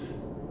stopped,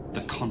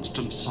 the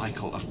constant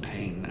cycle of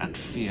pain and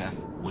fear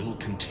will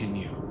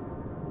continue,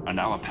 and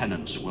our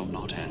penance will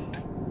not end.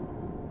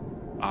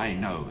 I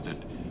know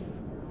that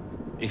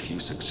if you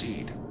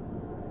succeed,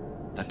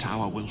 the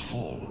tower will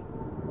fall,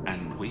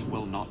 and we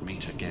will not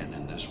meet again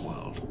in this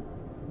world.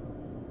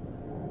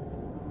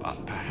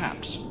 But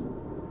perhaps,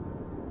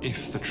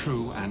 if the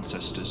true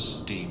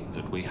ancestors deem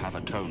that we have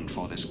atoned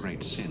for this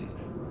great sin,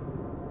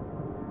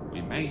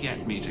 we may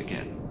yet meet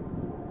again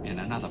in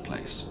another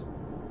place.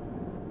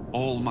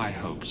 All my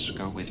hopes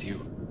go with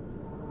you,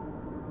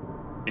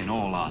 in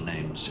all our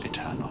names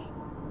eternal.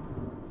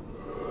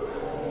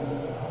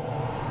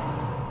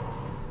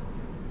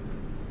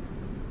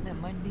 There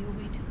might be a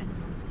way to end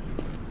all of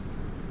this.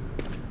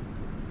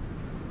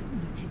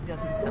 But it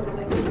doesn't sound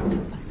like any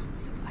of us would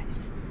survive.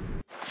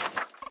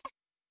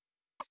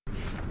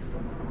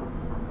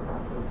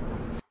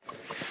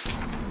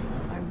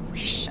 I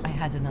wish I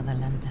had another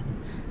lantern.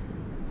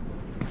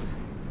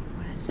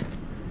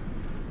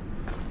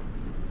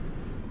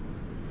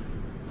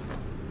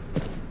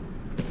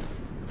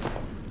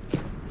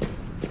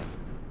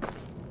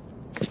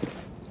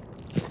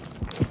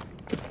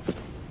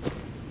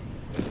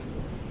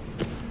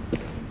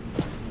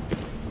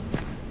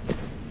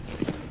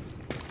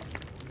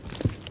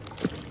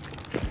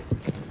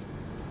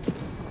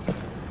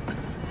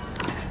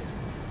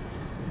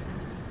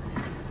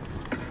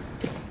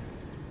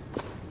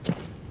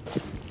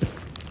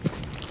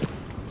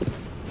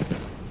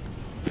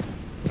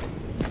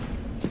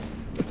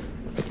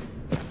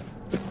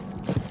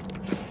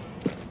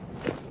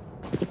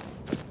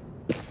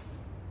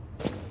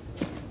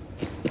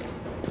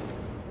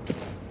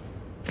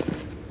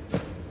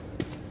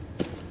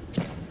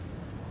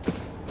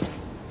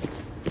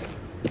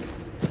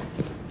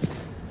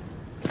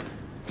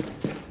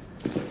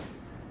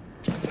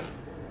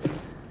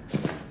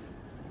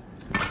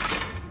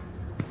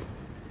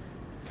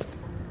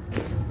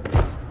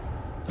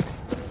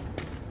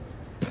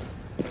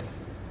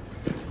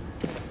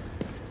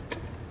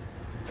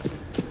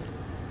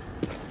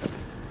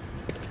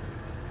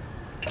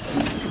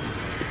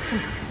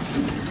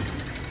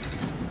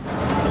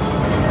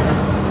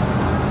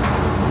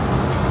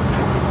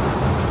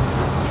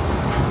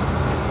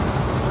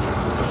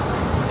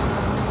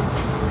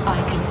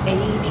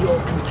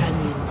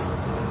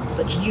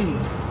 You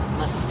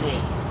must stay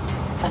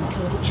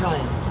until the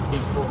child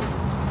is born.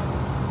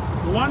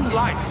 One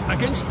life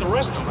against the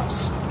rest of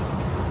us.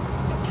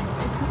 You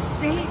could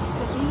save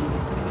Celine.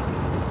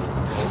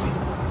 Tessie,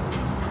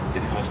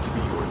 it has to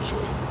be your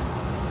choice.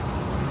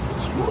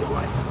 It's your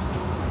life.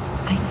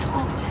 I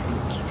can't,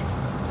 Hank.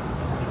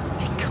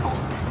 I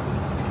can't.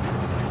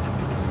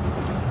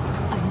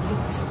 I'm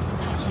lost,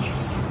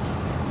 Alice.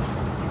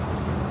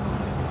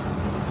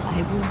 I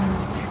will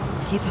not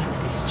give up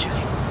this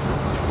child.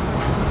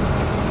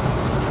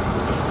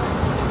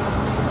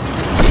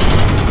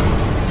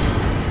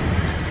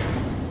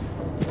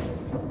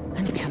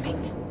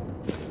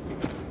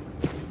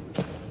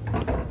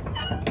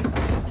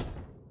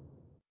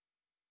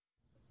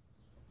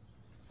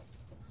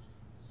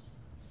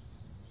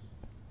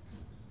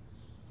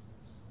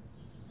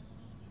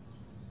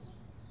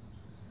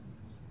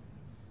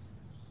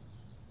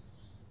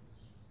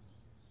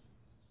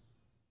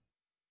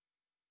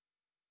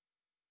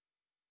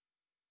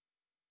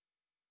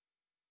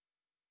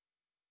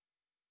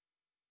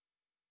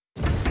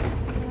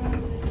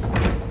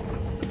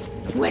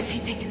 Where's he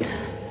taken her?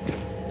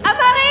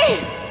 Amari!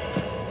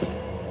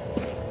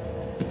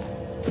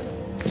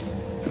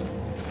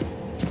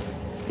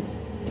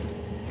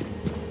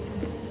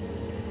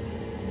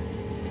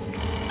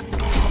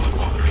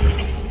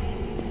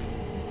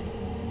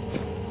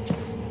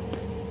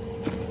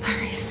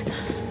 Paris.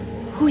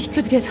 We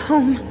could get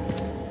home.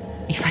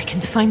 If I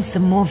can find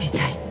some more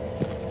vitae.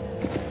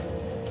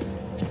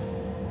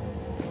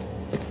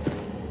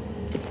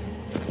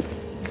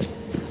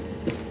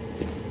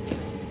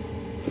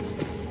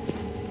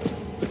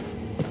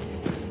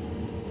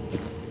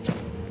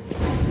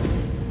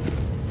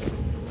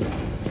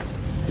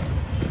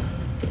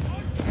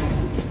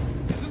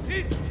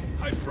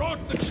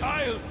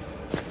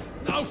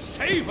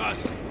 Save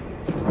us!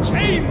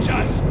 Change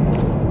us!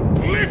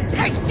 Lift us!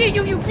 I see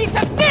you, you piece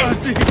of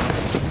filth!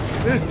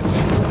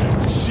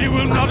 She She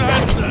will not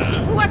answer.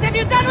 What have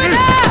you done with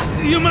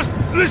her? You must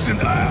listen.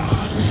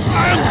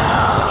 I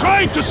am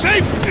trying to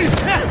save.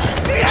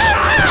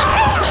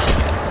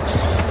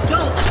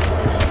 Stop!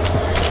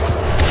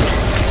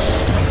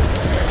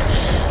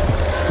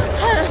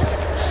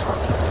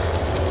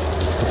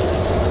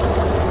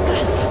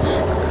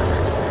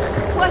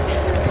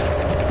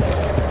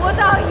 What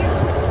are you?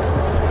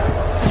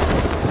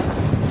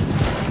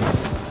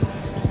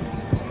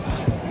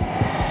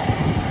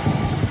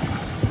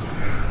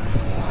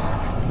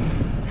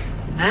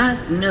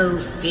 Have no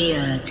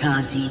fear,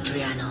 Tazi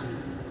Drianon.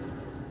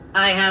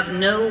 I have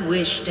no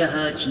wish to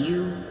hurt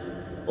you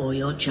or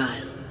your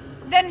child.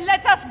 Then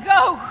let us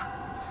go!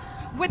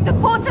 With the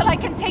portal I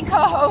can take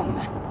her home.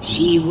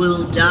 She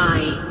will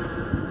die.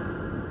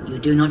 You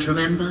do not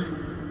remember?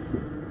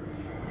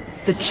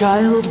 The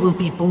child will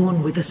be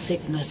born with a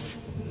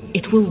sickness.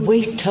 It will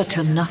waste her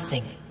to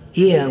nothing.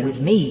 Here with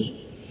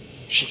me,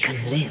 she can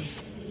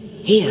live.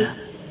 Here,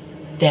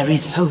 there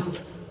is hope.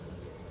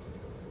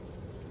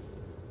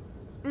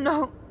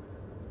 No.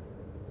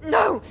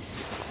 No!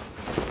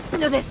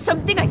 No, there's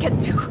something I can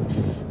do.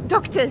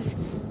 Doctors,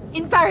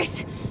 in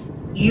Paris.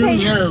 You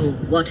know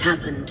what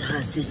happened to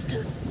her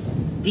sister.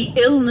 The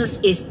illness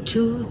is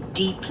too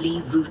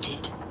deeply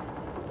rooted.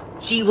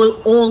 She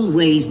will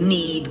always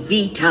need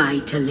Vitae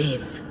to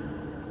live.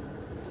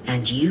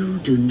 And you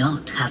do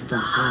not have the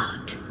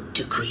heart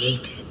to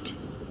create it.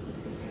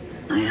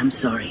 I am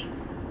sorry.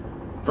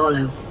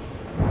 Follow.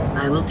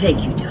 I will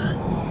take you to her.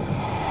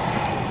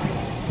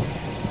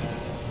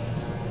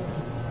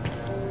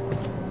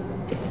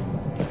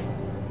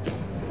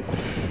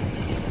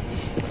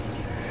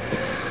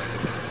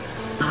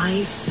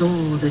 I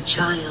saw the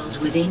child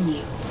within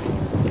you.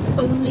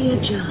 Only a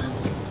germ,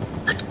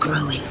 but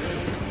growing.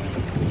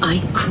 I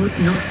could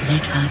not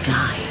let her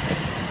die.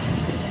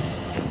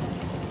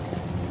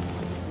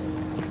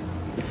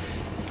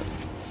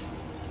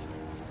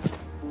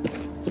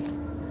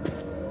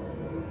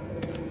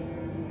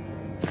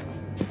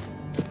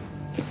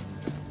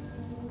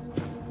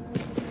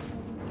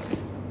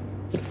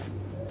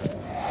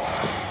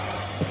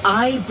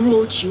 I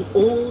brought you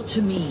all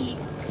to me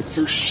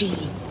so she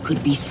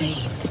could be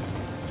saved.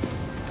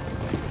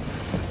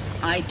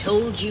 I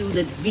told you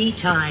that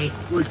Vitae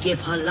would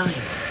give her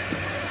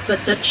life,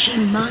 but that she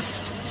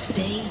must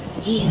stay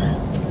here.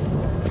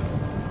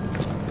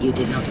 You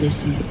did not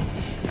listen.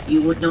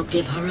 You would not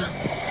give her up.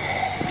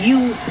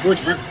 You would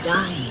have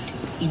died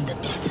in the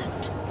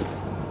desert.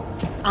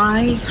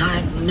 I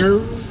had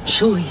no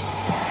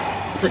choice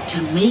but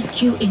to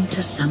make you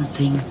into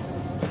something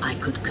I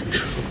could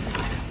control.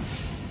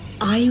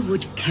 I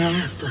would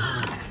care for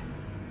her.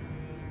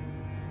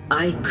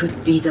 I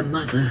could be the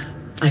mother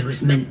I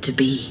was meant to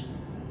be.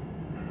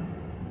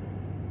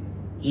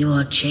 You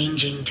are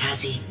changing,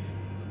 Tazi.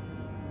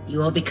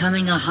 You are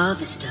becoming a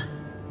harvester.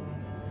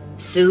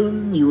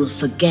 Soon you will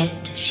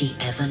forget she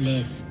ever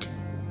lived.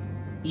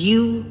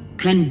 You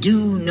can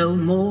do no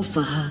more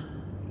for her,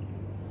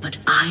 but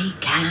I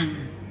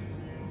can.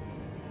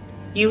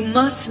 You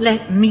must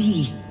let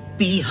me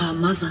be her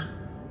mother.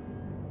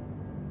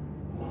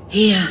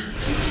 Here.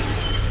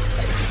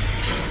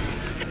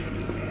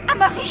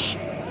 Marie!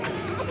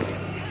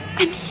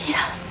 I'm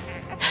here.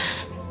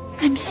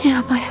 I'm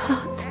here, my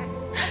heart.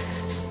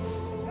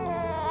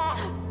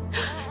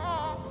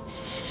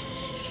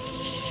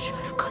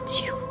 I've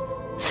got you.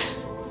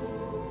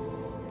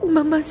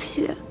 Mama's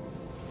here.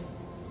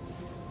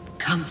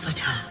 Comfort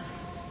her.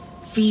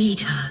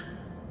 Feed her.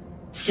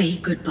 Say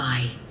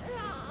goodbye.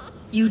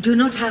 You do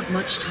not have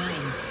much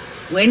time.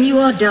 When you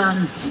are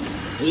done,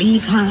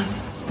 leave her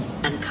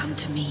and come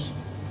to me.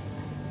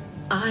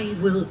 I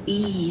will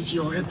ease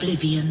your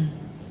oblivion.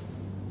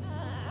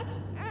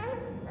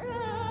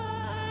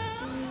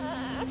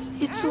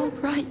 It's all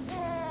right,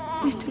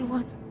 little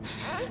one.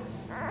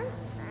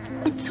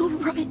 It's all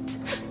right.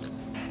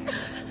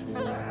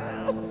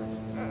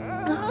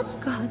 Oh,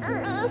 God.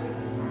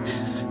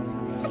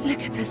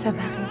 Look at us,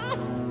 Amari.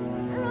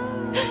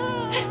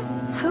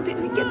 How did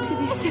we get to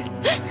this?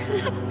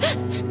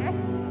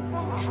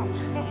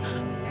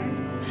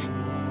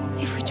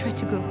 If we try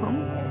to go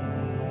home,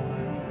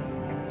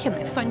 can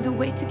I find a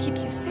way to keep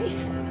you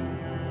safe?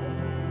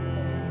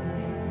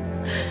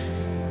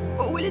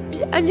 Or will it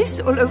be Alice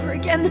all over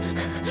again?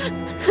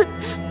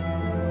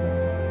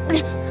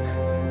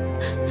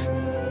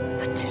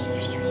 But to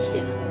leave you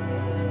here,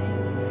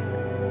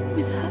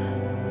 with her,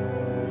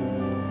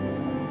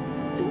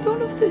 and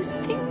all of those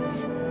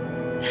things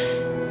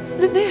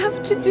that they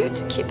have to do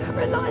to keep her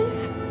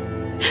alive.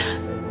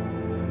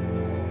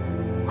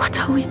 What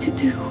are we to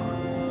do?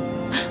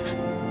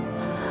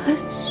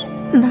 Hush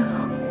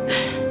now.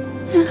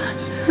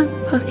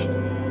 Lullaby.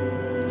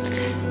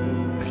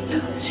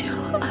 Close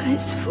your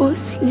eyes, for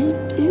sleep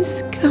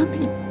is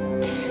coming.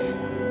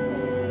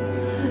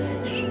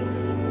 Hush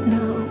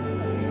now.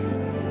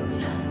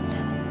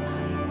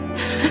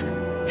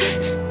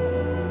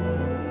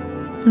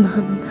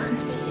 Lullaby.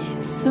 Mama's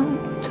here, so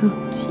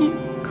don't you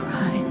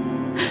cry.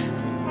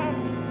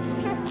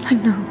 I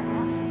know.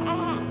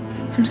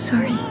 I'm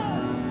sorry.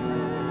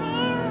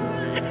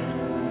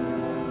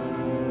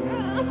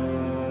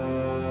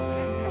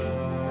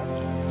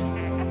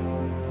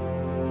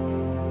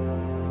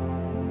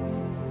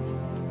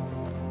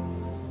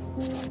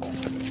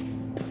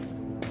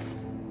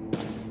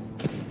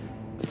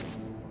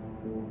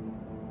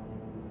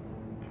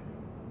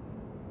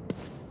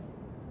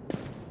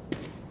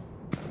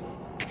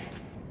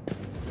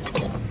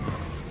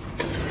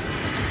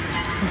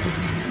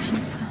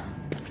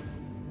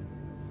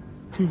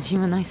 And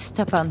you and I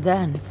step out there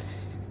and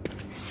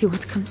see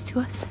what comes to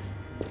us?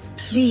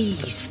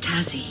 Please,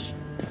 Tazzy.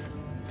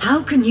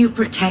 How can you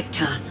protect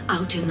her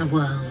out in the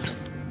world?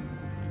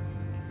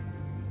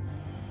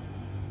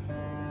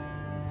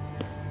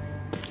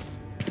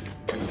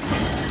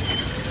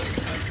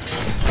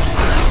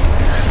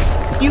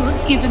 You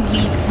have given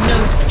me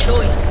no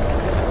choice.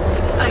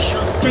 I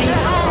shall save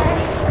her.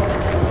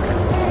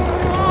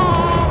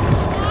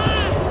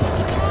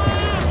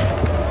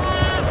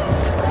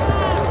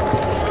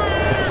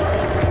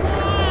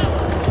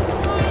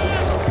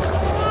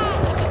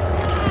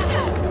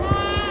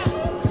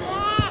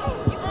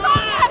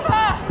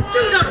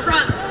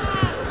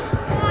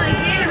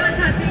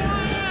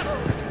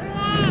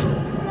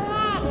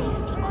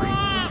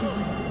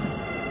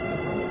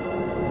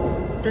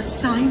 The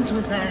signs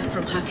were there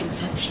from her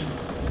conception.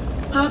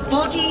 Her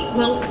body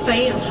will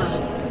fail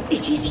her.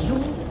 It is your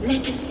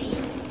legacy.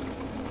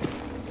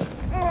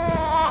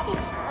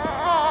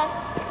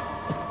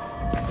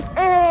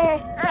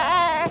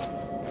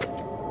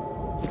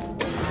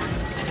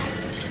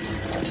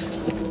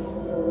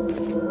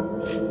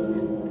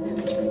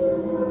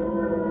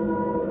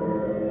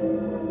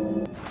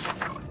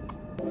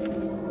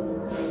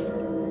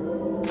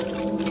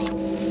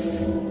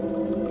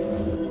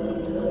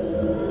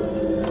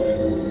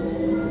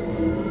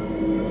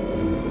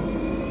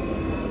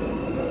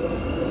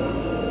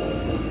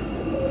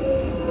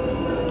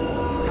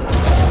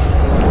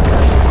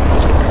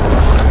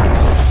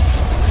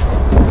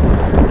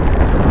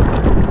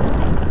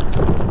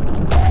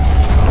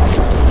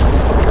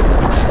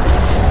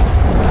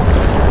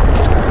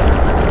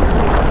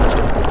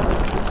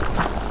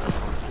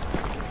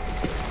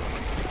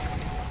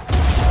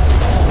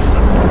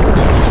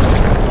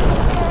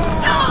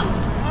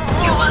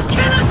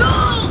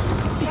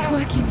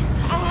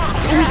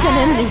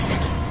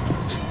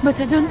 But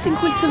I don't think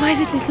we'll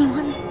survive it, little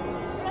one.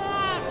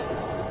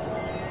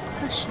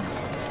 Hush now.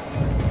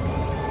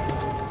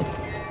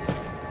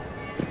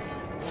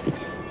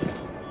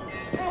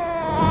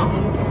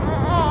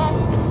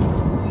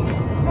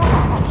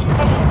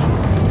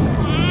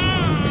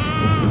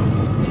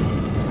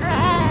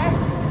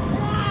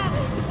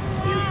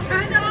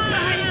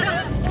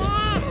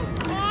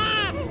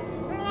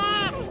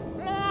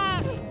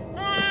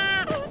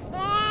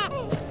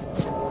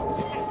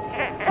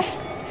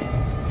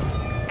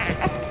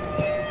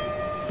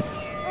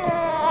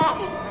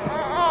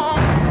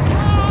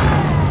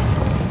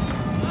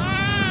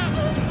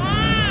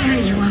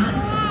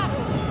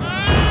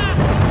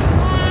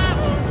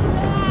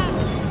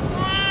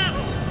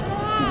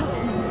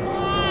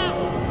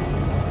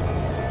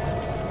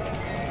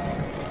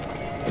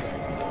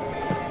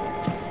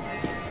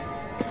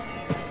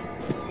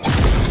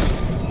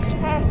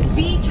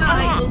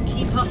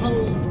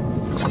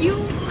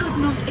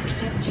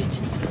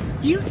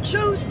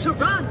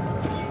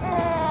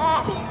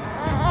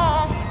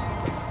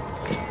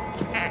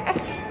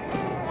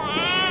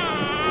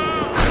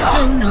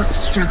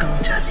 Struggle,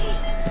 Tazzy.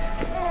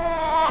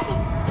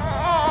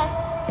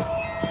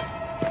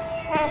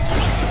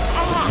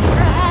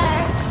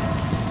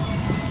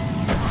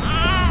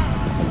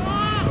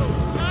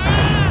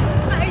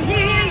 I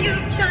hear you,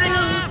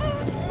 child.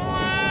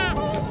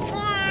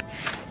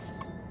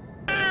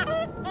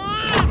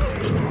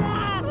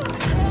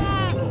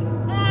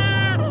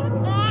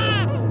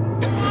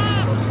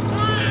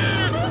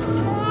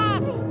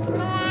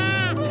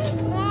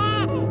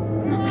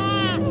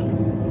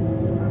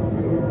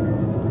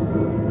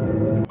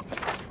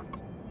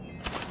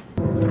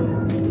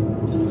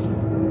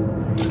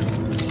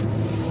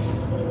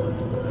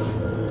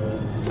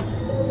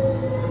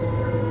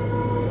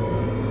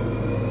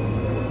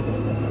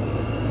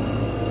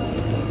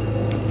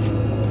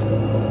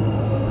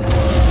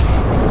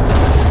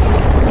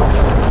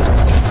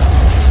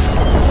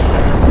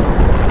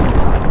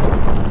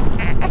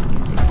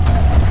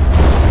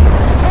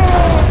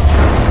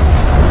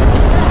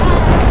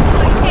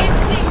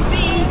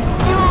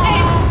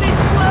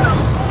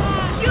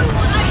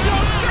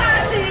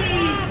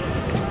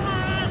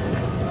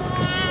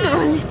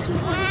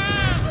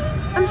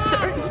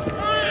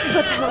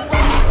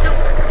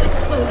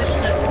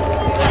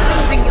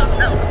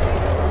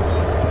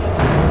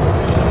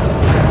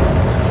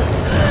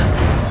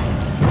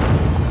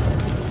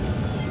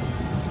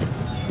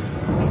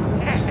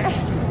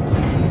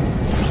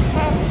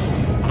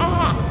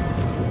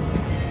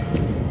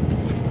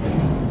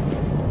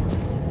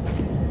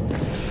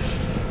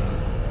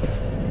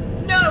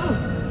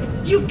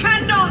 You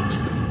cannot!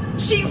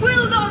 She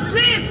will not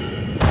live!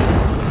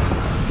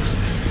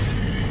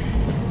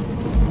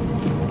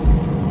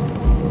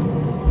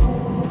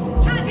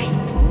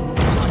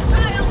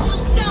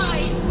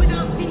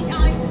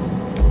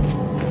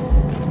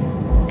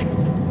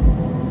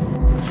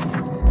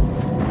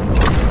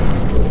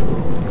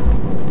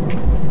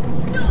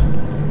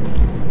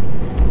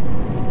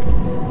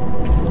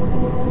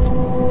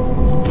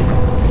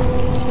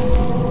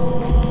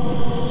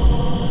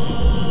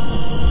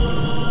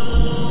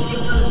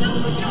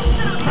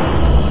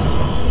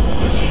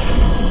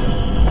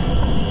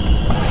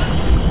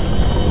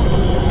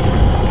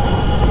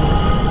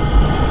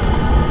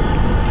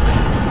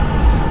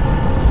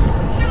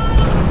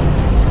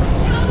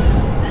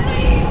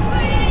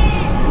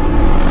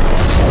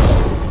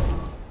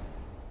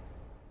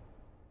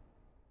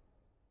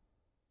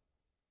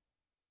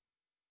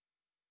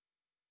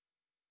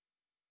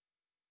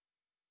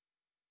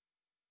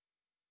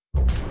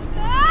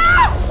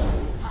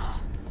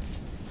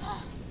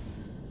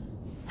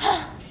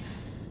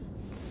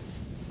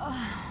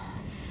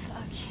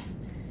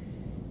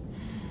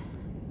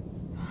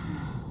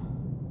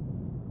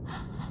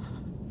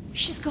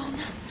 She's gone.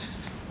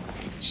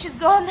 She's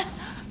gone.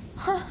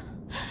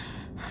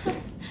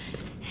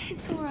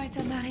 It's all right,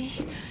 Amari.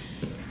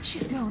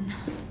 She's gone.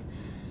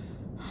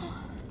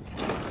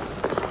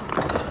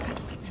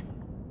 Christ.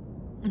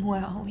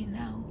 Where are we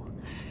now?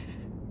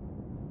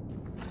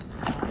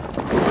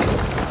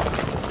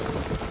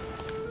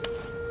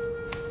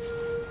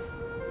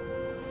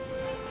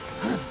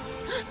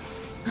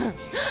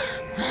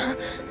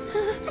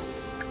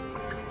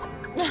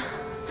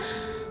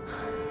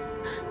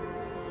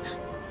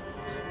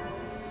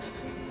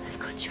 I've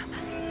got you,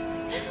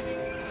 Amari.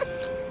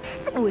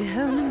 We're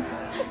home.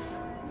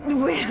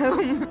 We're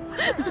home.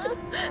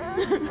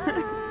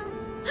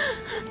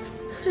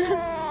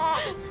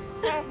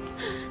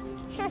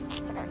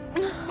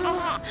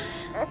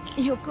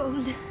 You're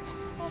cold.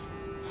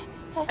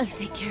 I'll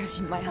take care of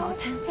you, my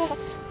heart.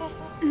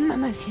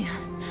 Mama's here.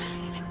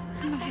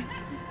 Mama's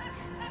here.